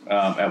work,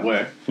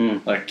 Hmm.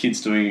 like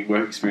kids doing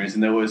work experience,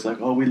 and they're always like,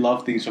 "Oh, we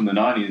love things from the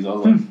 '90s." I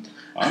was like,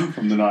 "I'm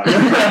from the '90s."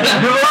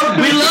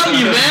 We love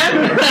you,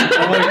 man.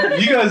 I'm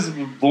like, you guys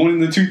were born in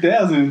the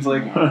 2000s.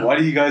 Like, why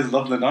do you guys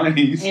love the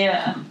 '90s?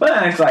 Yeah. But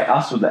then it's like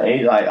us with the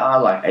 80s, like I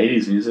like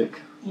 80s music.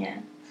 Yeah.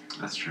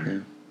 That's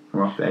true.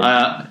 Rock the 80s.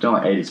 Uh, I don't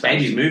like 80s.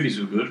 80s movies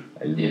were good.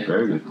 80s Yeah. were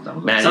very good. That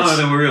was Man, Some it's-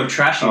 of them were real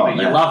trashy, Oh, but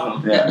you man.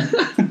 love them.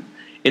 Yeah.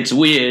 It's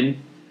weird,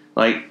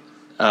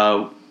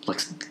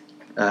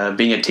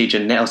 being a teacher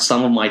now.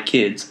 Some of my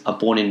kids are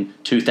born in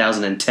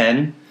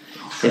 2010.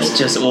 It's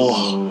just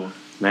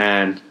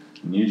man,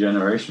 New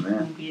generation,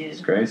 man. It's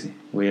Weird. crazy.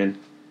 weird.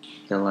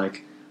 They're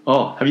like,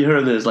 oh, have you heard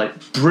of this? Like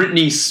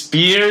Britney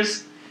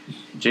Spears.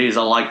 Jeez,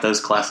 I like those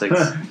classics.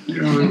 we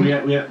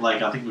have,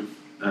 like, I think we've,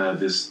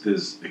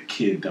 there's a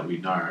kid that we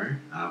know,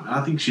 and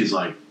I think she's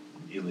like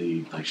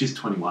nearly, like, she's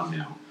 21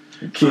 now.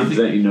 The kids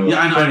that you know. Yeah,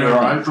 I know,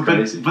 right? It's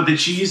crazy. But then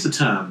she used the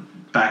term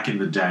back in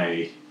the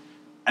day,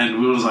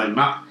 and we was like,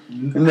 nah,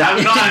 I'm No.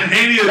 not in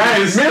any of That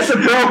is this.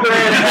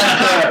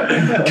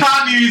 misappropriated.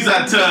 Can't use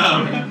that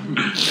term.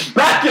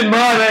 Back in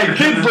my day,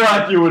 kids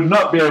like you would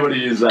not be able to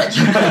use that.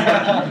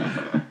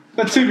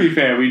 But to be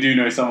fair, we do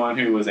know someone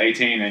who was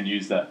 18 and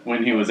used that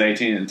when he was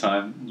 18 at the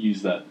time.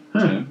 Used that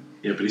term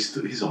Yeah, but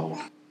he's old.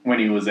 when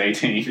he was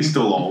 18. He's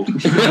still old.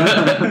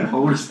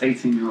 Oldest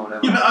 18-year-old ever.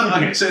 Yeah,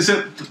 but, okay, so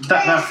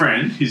that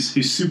friend who's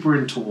super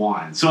into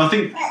wine. So I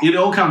think it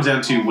all comes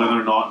down to whether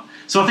or not.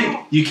 So I think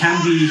you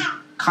can be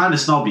kind of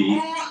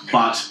snobby,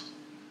 but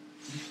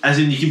as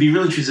in you can be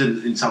really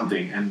interested in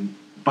something,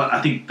 but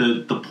I think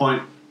the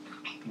point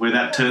where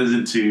that turns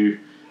into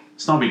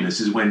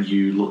snobbiness is when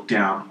you look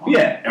down on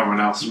everyone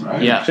else,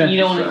 right? Yeah. You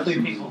don't want to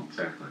include people.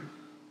 Exactly.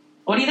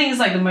 What do you think is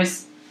like the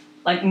most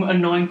like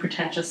annoying,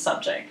 pretentious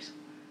subject?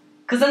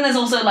 Because then there's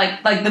also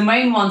like the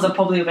main ones are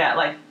probably about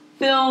like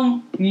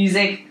film,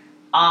 music,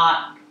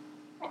 art,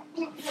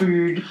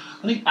 food,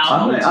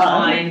 alcohol,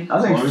 wine.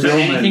 I think Or film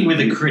anything with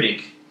a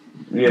critic.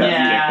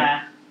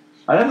 Yeah.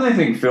 I definitely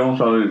think film's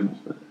probably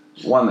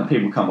one that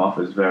people come off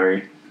as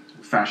very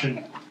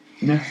Fashion.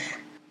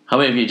 How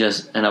about if you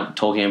just end up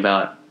talking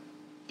about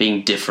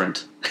being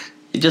different?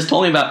 You're just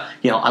talking about,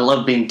 I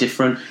love being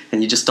different,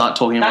 and you just start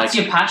talking That's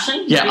like... your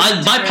passion? Yeah, Being my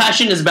different?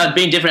 passion is about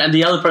being different, and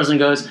the other person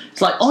goes,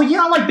 it's like, oh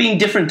yeah, I like being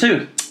different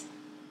too.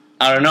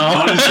 I don't know.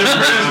 I'm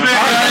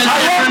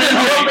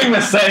hoping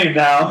the same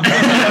now.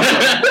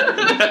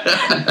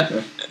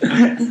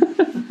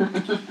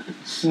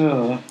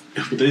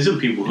 But these are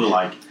people who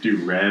like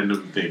do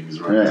random things,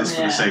 right? Just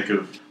for the sake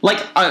of.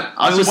 Like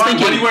I was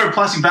thinking. Why do you wear a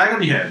plastic bag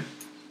on your head?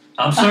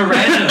 I'm so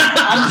random.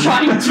 I'm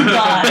trying to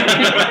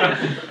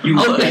die.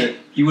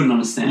 You wouldn't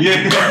understand.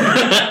 Yeah.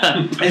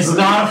 It's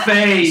not a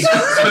phase.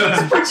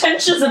 He's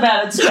pretentious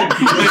about it too. He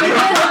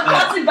has a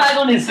plastic bag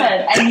on his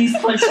head and he's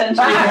pretentious.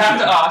 You have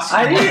to ask.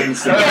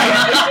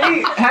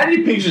 How do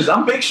you picture this?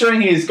 I'm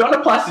picturing he's got a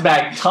plastic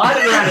bag, tied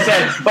it around his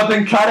head, but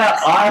then cut out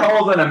eye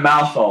holes and a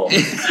mouth hole.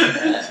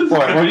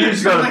 Well, you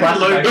just got a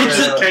plastic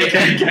bag.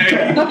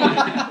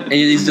 KKK. And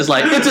he's just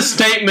like, it's a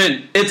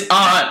statement. It's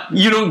art.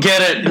 You don't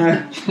get it.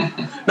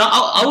 No,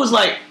 I was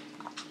like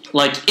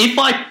if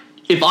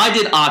I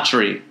did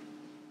archery,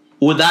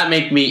 would that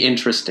make me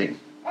interesting?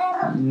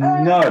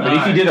 No, but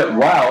if you did it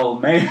well,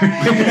 maybe. No,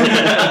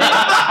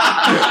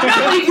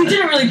 but if you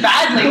did it really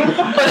badly.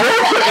 But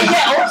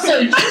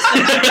also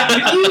interesting.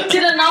 If you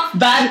did enough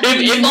bad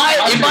things.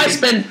 If I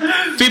spend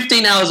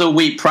 15 hours a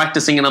week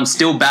practicing and I'm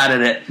still bad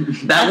at it,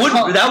 that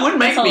would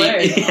make me.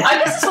 I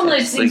guess it's one of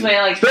those things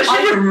where like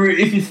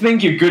Especially if you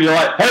think you're good, you're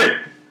like, hey,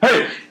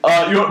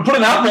 you put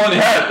an apple on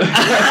your head.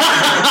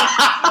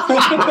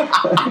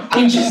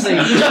 interesting.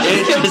 You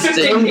just killed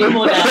 15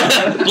 people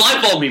now.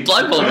 Blindfold me.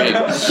 Well,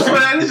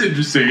 that is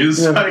interesting. It's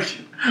like,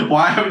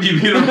 why haven't you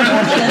been around?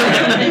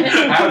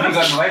 How have you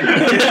gotten later?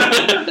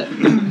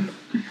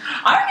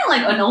 I reckon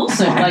and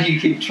also like you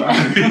keep trying.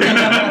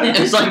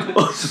 It's like,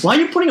 why are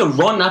you putting a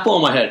rotten apple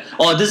on my head?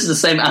 Oh, this is the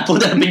same apple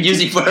that I've been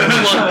using for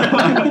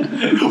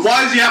everyone.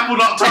 Why is the apple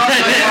not tied?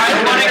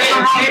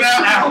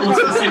 Apple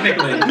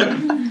specifically.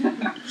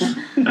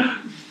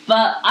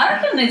 But I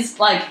reckon it's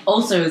like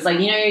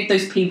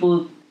those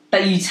people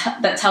that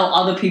that tell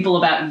other people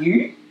about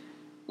you,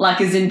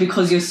 like as in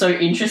because you're so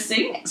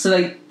interesting.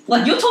 So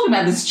like you're talking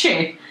about this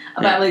chick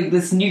about like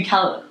this new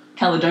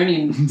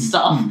Caledonian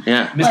stuff.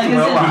 Yeah,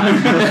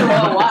 Mr.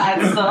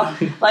 Worldwide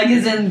stuff. Like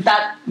as in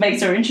that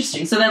makes her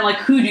interesting. So then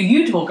who do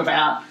you talk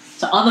about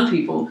to other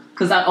people?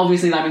 Because that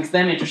makes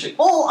them interesting.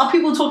 Or are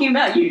people talking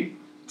about you?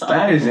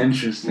 That is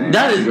interesting. That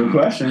That's is a good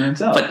question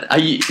itself. But are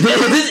you? Is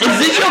this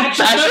your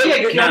passion? Have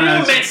you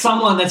ever met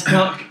someone that's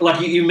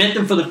you met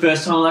them for the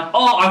first time? Like,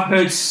 oh, I've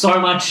heard so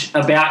much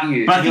about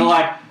you. But and you're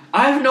like,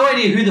 I have no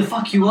idea who the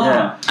fuck you are.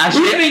 Yeah.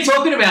 Actually, Who's been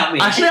talking about me?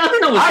 Actually, I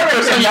think that was the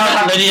first time you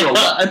met Lydia.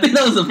 I think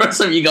that was the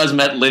first time you guys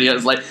met Lydia.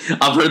 It's like,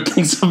 I've heard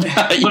things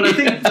about you. But I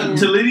think,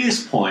 to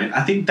Lydia's point,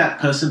 I think that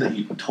person that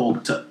you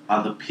talk to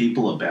other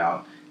people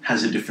about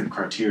has a different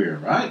criteria,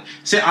 right?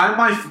 See,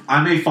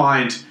 I may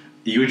find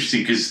you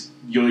interesting because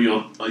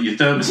you're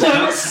thermos,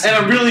 and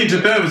I'm really into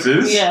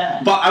thermoses.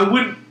 Yeah. But I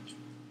wouldn't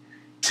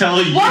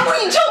tell you. Why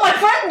wouldn't you tell my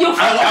friend your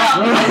friend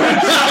about me?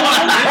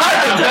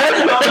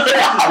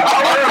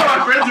 My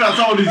friends about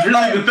someone who's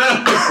really into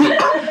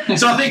thermos.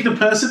 So I think the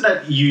person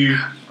that you.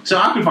 So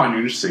I could find you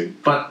interesting,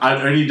 but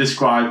I'd only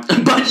describe.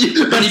 but he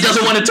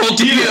doesn't want to talk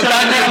to you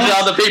about it to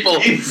other people.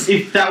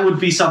 If that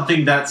would be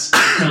something that's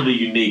really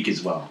unique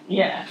as well.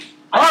 Yeah.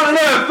 I don't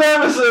know,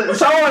 thermos.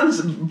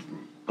 Someone's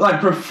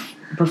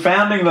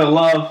profounding their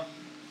love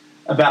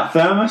about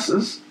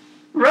thermoses.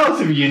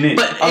 Relatively unique.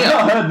 But, I've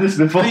not heard this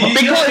before. You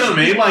know what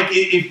I mean? Like,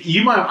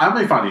 I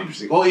may find it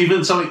interesting, or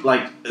even someone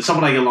I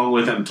get along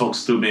with and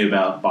talks to me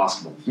about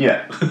basketball.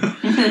 Yeah.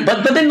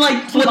 but then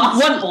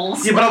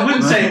Basketballs. Yeah, but I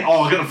wouldn't say,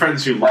 I got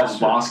friends who love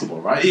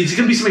basketball, right? It's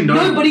going to be something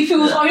notable. No, but if it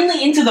was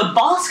only into the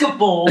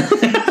basketball,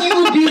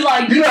 you would be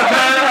like, You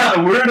know,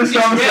 the weirdest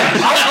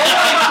conversation.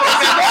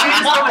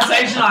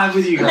 Conversation I have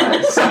with you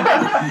guys.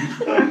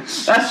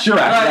 That's true,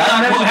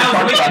 actually. How's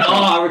the weekend?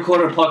 I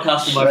recorded a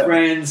podcast with my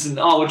friends, and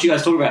what you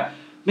guys talking about?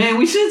 Man,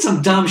 we said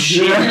some dumb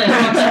shit.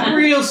 Some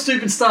real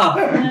stupid stuff.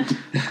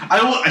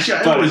 I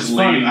always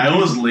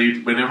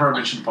lead whenever I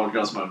mention the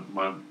podcast.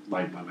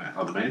 My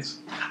other mates,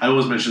 I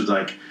always mention we do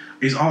a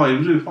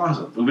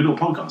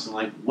podcast. I'm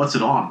like, what's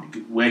it on?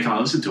 Where can I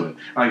listen to it?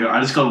 And I go, I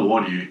just gotta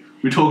warn you.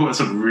 We talk about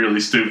some really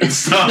stupid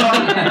stuff,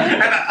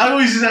 and I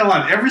always use that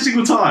line every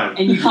single time.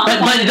 and you can't but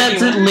find it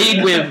that's it. anywhere.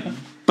 Lead with,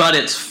 but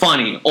it's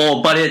funny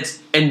but it's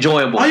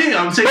enjoyable. Oh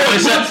yeah, I'm saying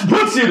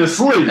Puts you to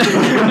sleep.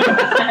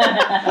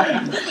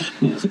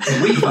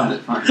 We find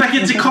it funny. Like,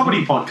 it's a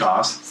comedy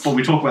podcast, but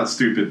we talk about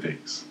stupid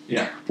things.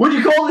 Would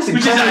you call this a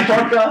Which is comedy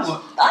accurate.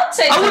 podcast? I'd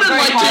say it's I a wouldn't very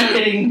like to-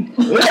 hard-hitting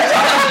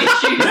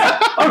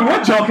I mean,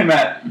 we're talking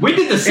about. We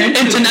did the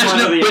Simpsons International.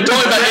 one of the We're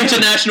talking about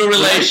international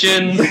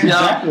relations.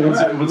 Yeah.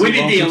 We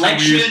did the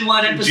election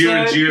one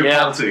episode.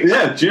 Geopolitics.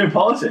 Yeah,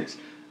 geopolitics.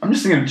 I'm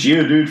just thinking of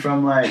Geodude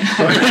from like.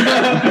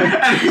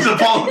 And he's a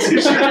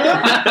politician.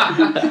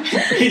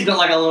 He's got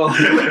like a little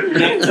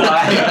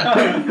necktie,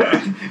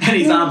 and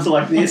his arms are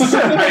like this.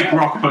 Fake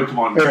rock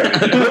Pokemon.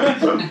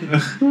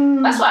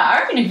 That's why I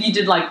reckon if you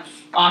did like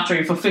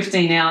archery for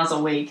 15 hours a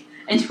week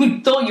and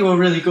you thought you were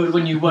really good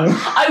when you weren't,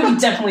 I would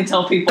definitely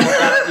tell people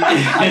about you.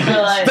 I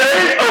feel like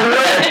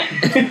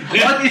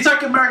It's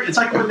like It's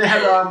like when they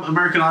had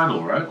American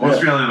Idol, right? Or Yeah.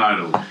 Australian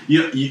Idol.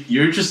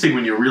 You're interesting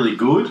when you're really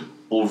good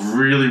or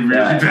really, really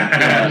Yeah. bad. Yeah,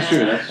 that's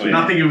true. That's true.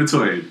 Nothing in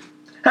between.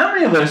 How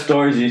many of those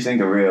stories do you think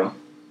are real?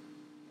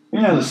 You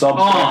know the sob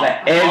Oh, stories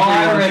that I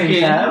everyone seems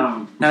to have.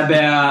 reckon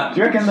about. Do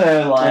you reckon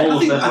they're like?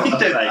 I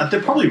think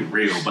they're probably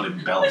real, but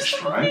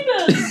embellished, right?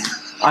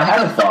 I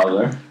had a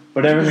father,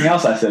 but everything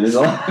else I said is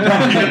a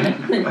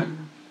lie.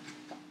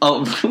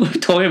 Oh, we were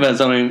talking about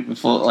something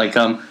before, like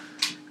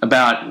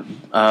about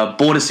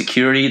border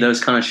security, those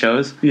kind of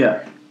shows.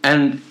 Yeah.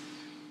 And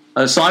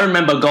so I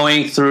remember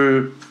going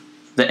through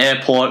the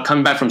airport,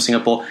 coming back from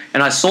Singapore,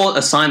 and I saw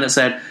a sign that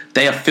said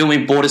they are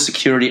filming border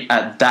security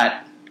at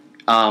that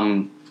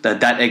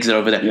that exit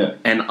over there. Yeah.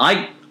 And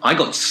I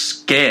got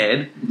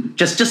scared,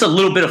 just a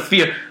little bit of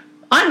fear.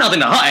 I have nothing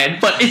to hide,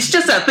 but it's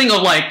just that thing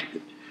of like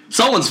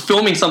someone's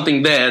filming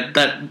something there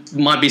that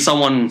might be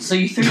someone. So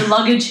you threw the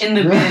luggage in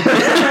the bin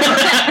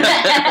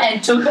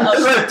and took a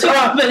minute.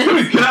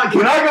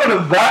 Can I go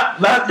to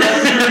that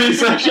security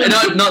section?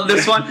 No, not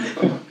this one.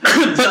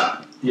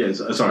 But, Yeah,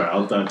 sorry,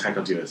 I'll tack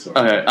on to you. Sorry.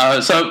 okay,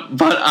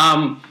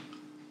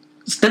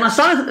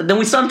 then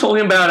we started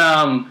talking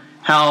about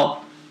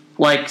how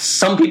like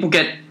some people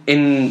get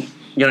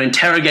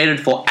interrogated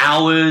for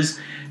hours,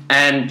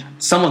 and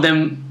some of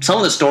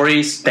the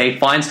stories they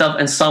find stuff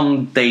and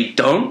some they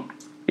don't.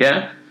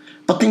 Yeah,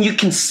 but then you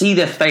can see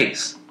their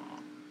face.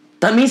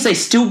 That means they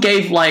still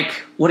gave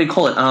like what do you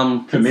call it?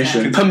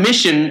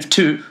 Permission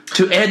to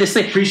air this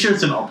thing. Pretty sure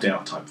it's an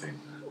opt-out type thing.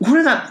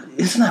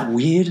 Isn't that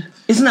weird?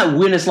 Isn't that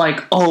weird? It's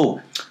like,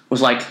 it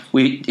was like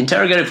we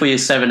interrogated for you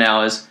 7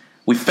 hours.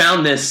 We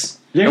found this.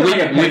 Yeah,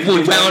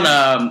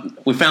 and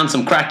we found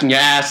some crack in your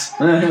ass,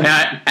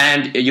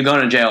 and you're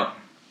going to jail.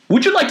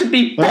 Would you like to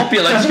be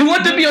popular? Do you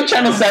want to be on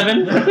Channel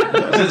 7?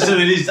 So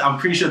it is. I'm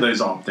pretty sure those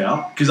opt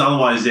out because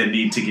otherwise they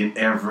need to get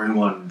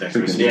everyone that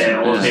goes.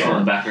 Yeah, all the people in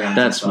the background.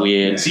 That's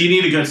weird. So you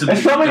need to go to the.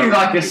 It's probably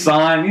like a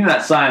sign, you know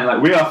that sign,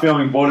 like we are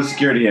filming border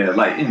security here,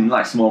 like in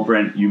like small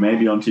print, you may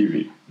be on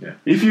TV. Yeah.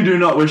 If you do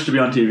not wish to be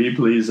on TV,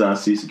 please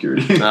see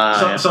security. So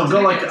I've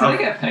got like. Do they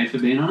get paid for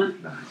being on it?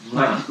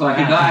 Like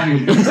a guy who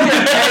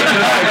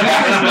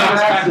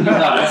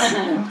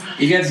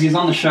he's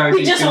on the show.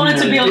 We just wanted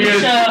to be on the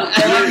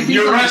show.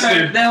 You're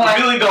arrested. They're like,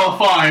 $1 million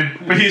fine,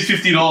 but here's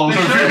 $50.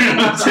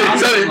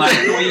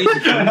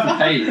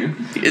 pay you.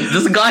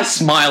 There's a guy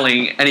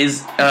smiling and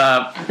he's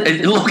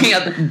looking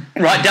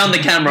right down the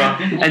camera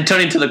and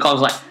turning to the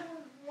comments like,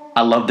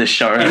 I love this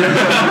show.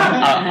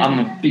 I'm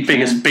a big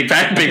fan. Please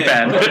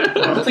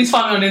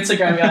find me on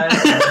Instagram, guys.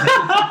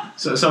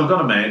 So I've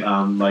got a mate,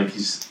 like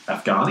he's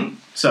Afghani.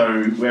 So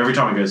every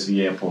time he goes to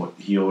the airport,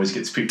 he always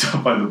gets picked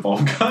up by the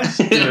bomb guys,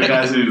 the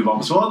guys who do the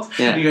bomb squads.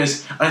 Yeah. And he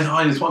goes,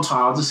 this one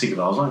time I was just sick of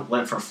it. I was like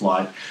late for a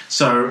flight,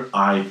 so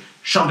I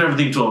shoved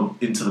everything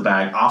into the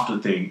bag after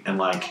the thing and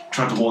like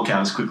tried to walk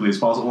out as quickly as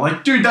possible. I'm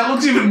like, dude, that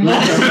looks even more.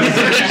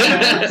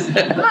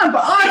 No,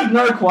 but I have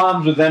no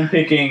qualms with them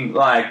picking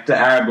like the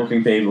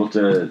Arab-looking people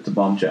to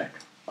bomb check.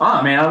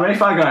 I mean,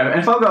 if I've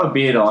got a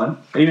beard on,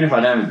 even if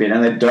I don't have a beard,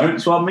 and they don't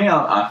swab me,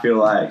 I feel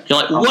like You're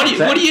like, I'm what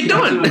upset. are you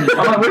doing? I'm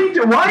like, what are you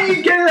doing? Why are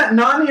you getting that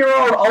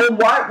 90-year-old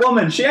old white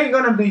woman? She ain't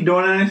gonna be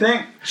doing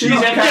anything. She's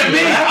not Yeah, capable me,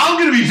 of that. I'm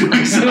going to be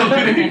doing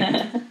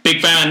something.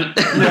 Big fan.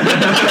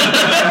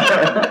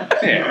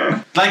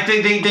 Yeah. Like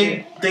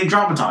they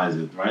dramatize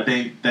it, right?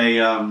 They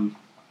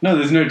No,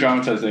 there's no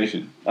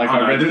dramatization. Like Oh, I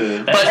no, read there-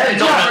 the. But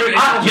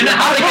you know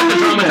how they get the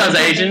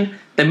dramatization?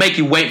 They make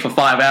you wait for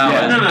 5 hours,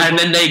 Yeah. No, and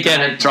then they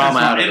get drama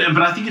out of it.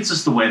 But I think it's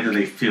just the way that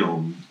they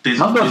film. Of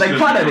course, they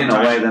cut it in a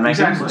way that makes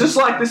exactly. it just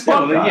like this Yeah,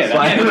 well, podcast. yeah,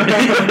 like,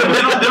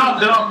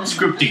 they're not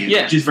scripting it,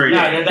 Yeah. which is very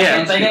No, good.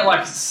 they get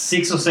like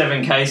 6 or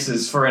 7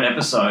 cases for an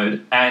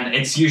episode, and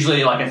it's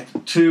usually like a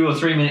 2 or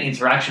 3 minute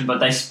interaction, but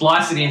they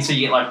splice it in so you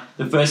get like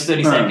the first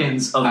 30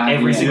 seconds of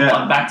every yeah. single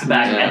one back to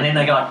back, Yeah. and then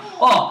they go like,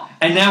 oh,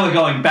 and now we're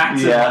going back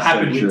to Yeah, what so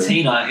happened true. with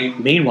Tina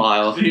in,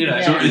 Meanwhile, you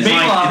know. So It's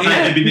Meanwhile, like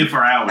they've been there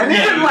for hours. and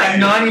even like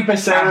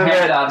 90% of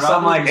it,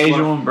 some like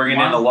Asian woman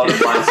bringing in a lot of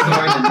one fun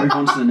story and move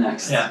on to the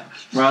next. Yeah.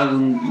 Rather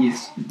than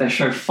they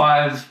show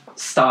 5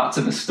 starts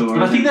of a story.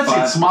 But I think that's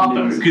and it's 5 smart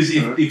though, endings of because a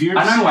story. if you're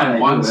I know why in they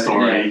one do it,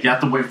 story, yeah. you have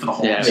to wait for the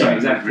whole Yeah. episode Yeah, to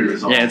exactly. be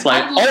resolved. yeah, it's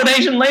like old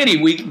Asian lady.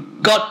 We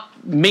got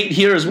meat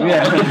here as well.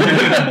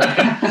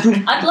 Yeah.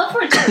 I'd love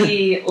for it to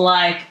be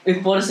like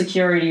if border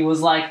security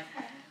was like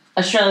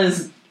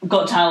Australia's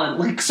Got Talent,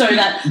 like so you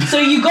got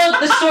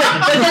the story,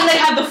 but then they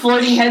have the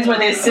floating heads where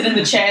they sit in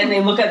the chair and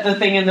they look at the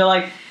thing and they're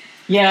like,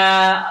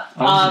 yeah,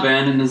 I was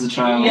abandoned as a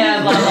child.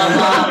 yeah, blah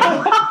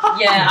blah blah.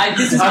 Yeah,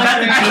 this is my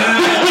And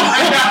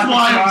that's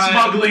why I'm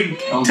smuggling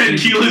 10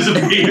 kilos of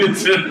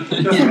peanuts. and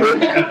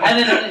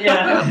then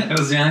That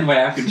was the only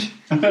way I could.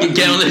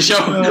 Get on the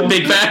show,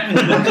 big fan.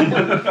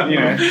 You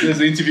know, there's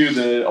an interview with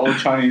the old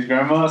Chinese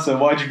grandma. So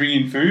why'd you bring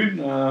in food?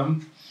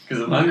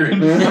 Because I'm hungry.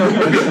 In your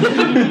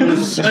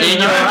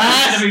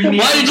ass.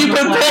 Why did you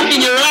put pork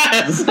in your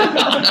ass?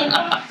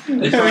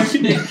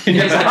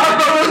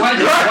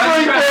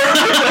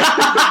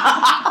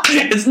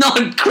 It's not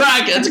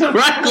crack. It's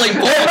crackling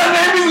pork.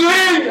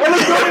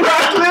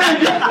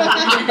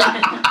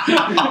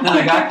 No,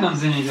 the guy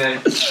comes in and he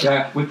goes,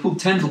 yeah, we pulled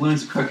 10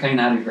 balloons of cocaine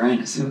out of your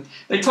anus.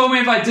 They told me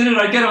if I did it,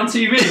 I'd get on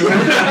TV.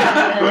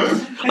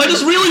 I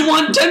just really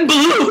want 10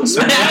 balloons,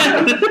 man.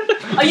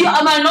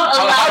 am I not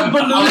allowed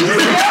balloons?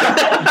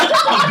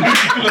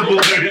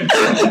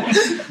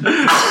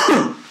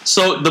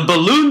 So the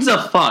balloons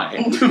are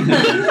fine. Just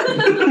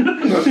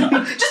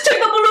take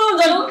the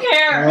balloons. I don't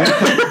care.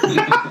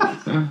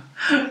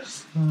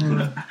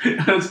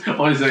 That's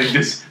always saying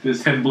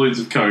there's 10 balloons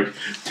of Coke.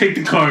 Take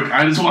the Coke,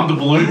 I just want the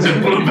balloons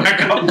and put them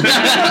back up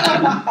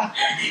there.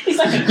 He's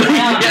like a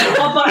clown,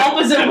 but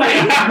opposite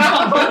way.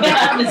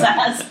 Out of his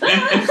ass.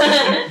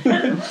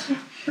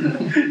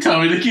 Tell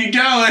me to keep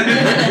going.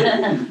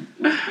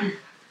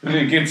 And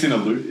it gets in a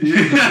loop.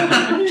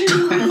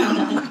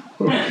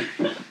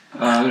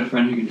 I've got a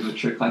friend who can do a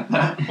trick like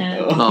that.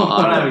 Oh,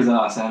 Not out of his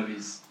ass, out of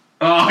his.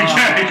 Oh,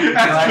 okay,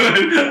 that's good.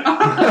 It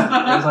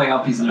was like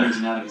up his nose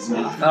and out of his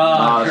mouth.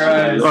 Oh,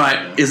 Christ.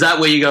 right. Is that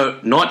where you go,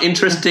 not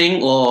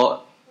interesting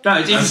or No,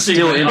 it's interesting.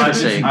 still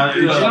interesting?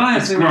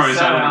 It's gross.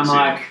 I'm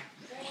like,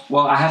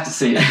 well, I have to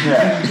see it.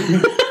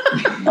 Yeah.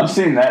 I've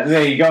seen that.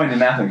 There, you go in your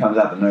mouth and it comes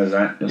out the nose,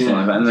 right? Or something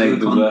like that. And they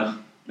do the.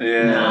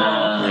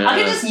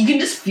 I you can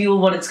just feel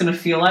what it's gonna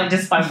feel like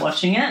just by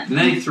watching it. And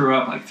then he threw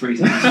up like 3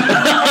 times. He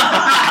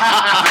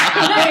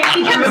kept saying,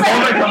 he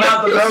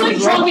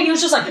was so drunk and he was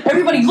just like,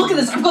 everybody look at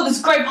this, I've got this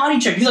great party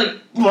trick. He's like,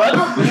 what? It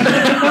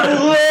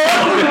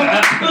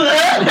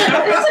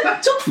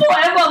took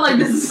forever. I'm like,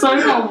 this is so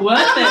not worth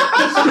it.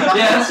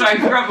 Yeah, that's right.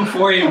 He threw up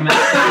before he even met. He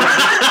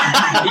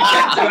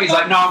kept doing it. He's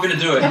like, no, I'm going to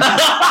do it.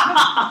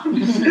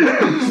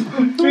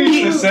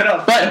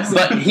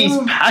 But he's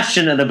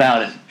passionate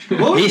about it.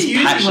 What was He's he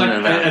using, passionate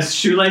about a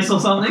shoelace or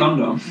something?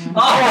 Condom.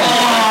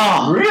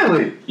 Oh!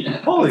 Really? Yeah.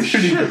 Holy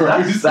shit.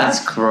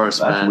 That's gross,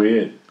 That's man.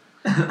 weird.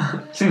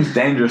 Seems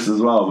dangerous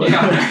as well. But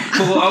Yeah.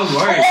 Well, I was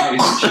worried.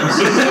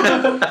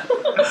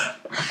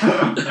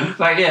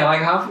 Like, yeah,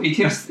 like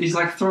he's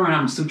like throwing up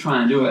and still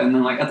trying to do it. And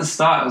then, like, at the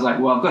start, I was like,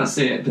 well, I've got to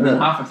see it. But then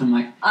halfway through, I'm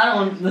like, I don't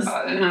want this.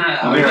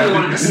 I really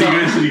wanted to So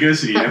stop. he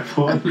goes to the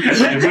airport. And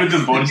everyone at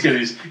the body scanner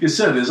is, yes,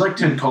 sir, there's like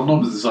 10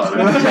 condoms inside. He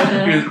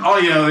goes, oh,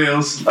 yeah,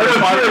 yes.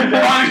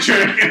 Party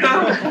trick.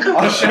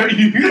 I'll show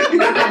you.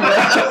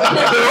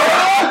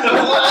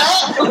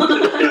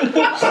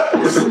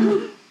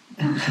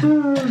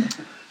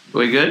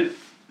 We good?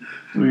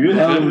 We good?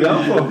 How long we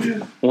going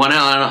for? 1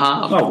 hour and a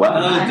half. Oh, wow.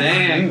 Oh,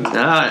 dang. All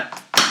right.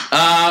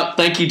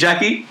 Thank you,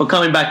 Jackie, for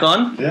coming back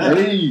on.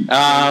 Hey.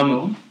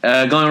 Going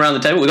around the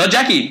table, we got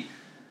Jackie,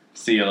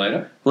 See you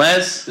later.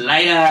 Les,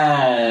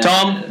 Later.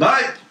 Tom,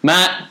 Bye.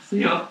 Matt, See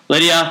ya.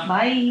 Lydia,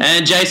 Bye.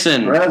 and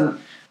Jason. Present.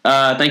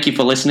 Thank you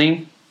for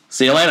listening.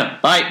 See you later.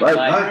 Bye.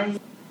 Bye.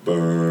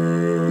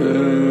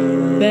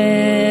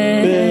 Bye.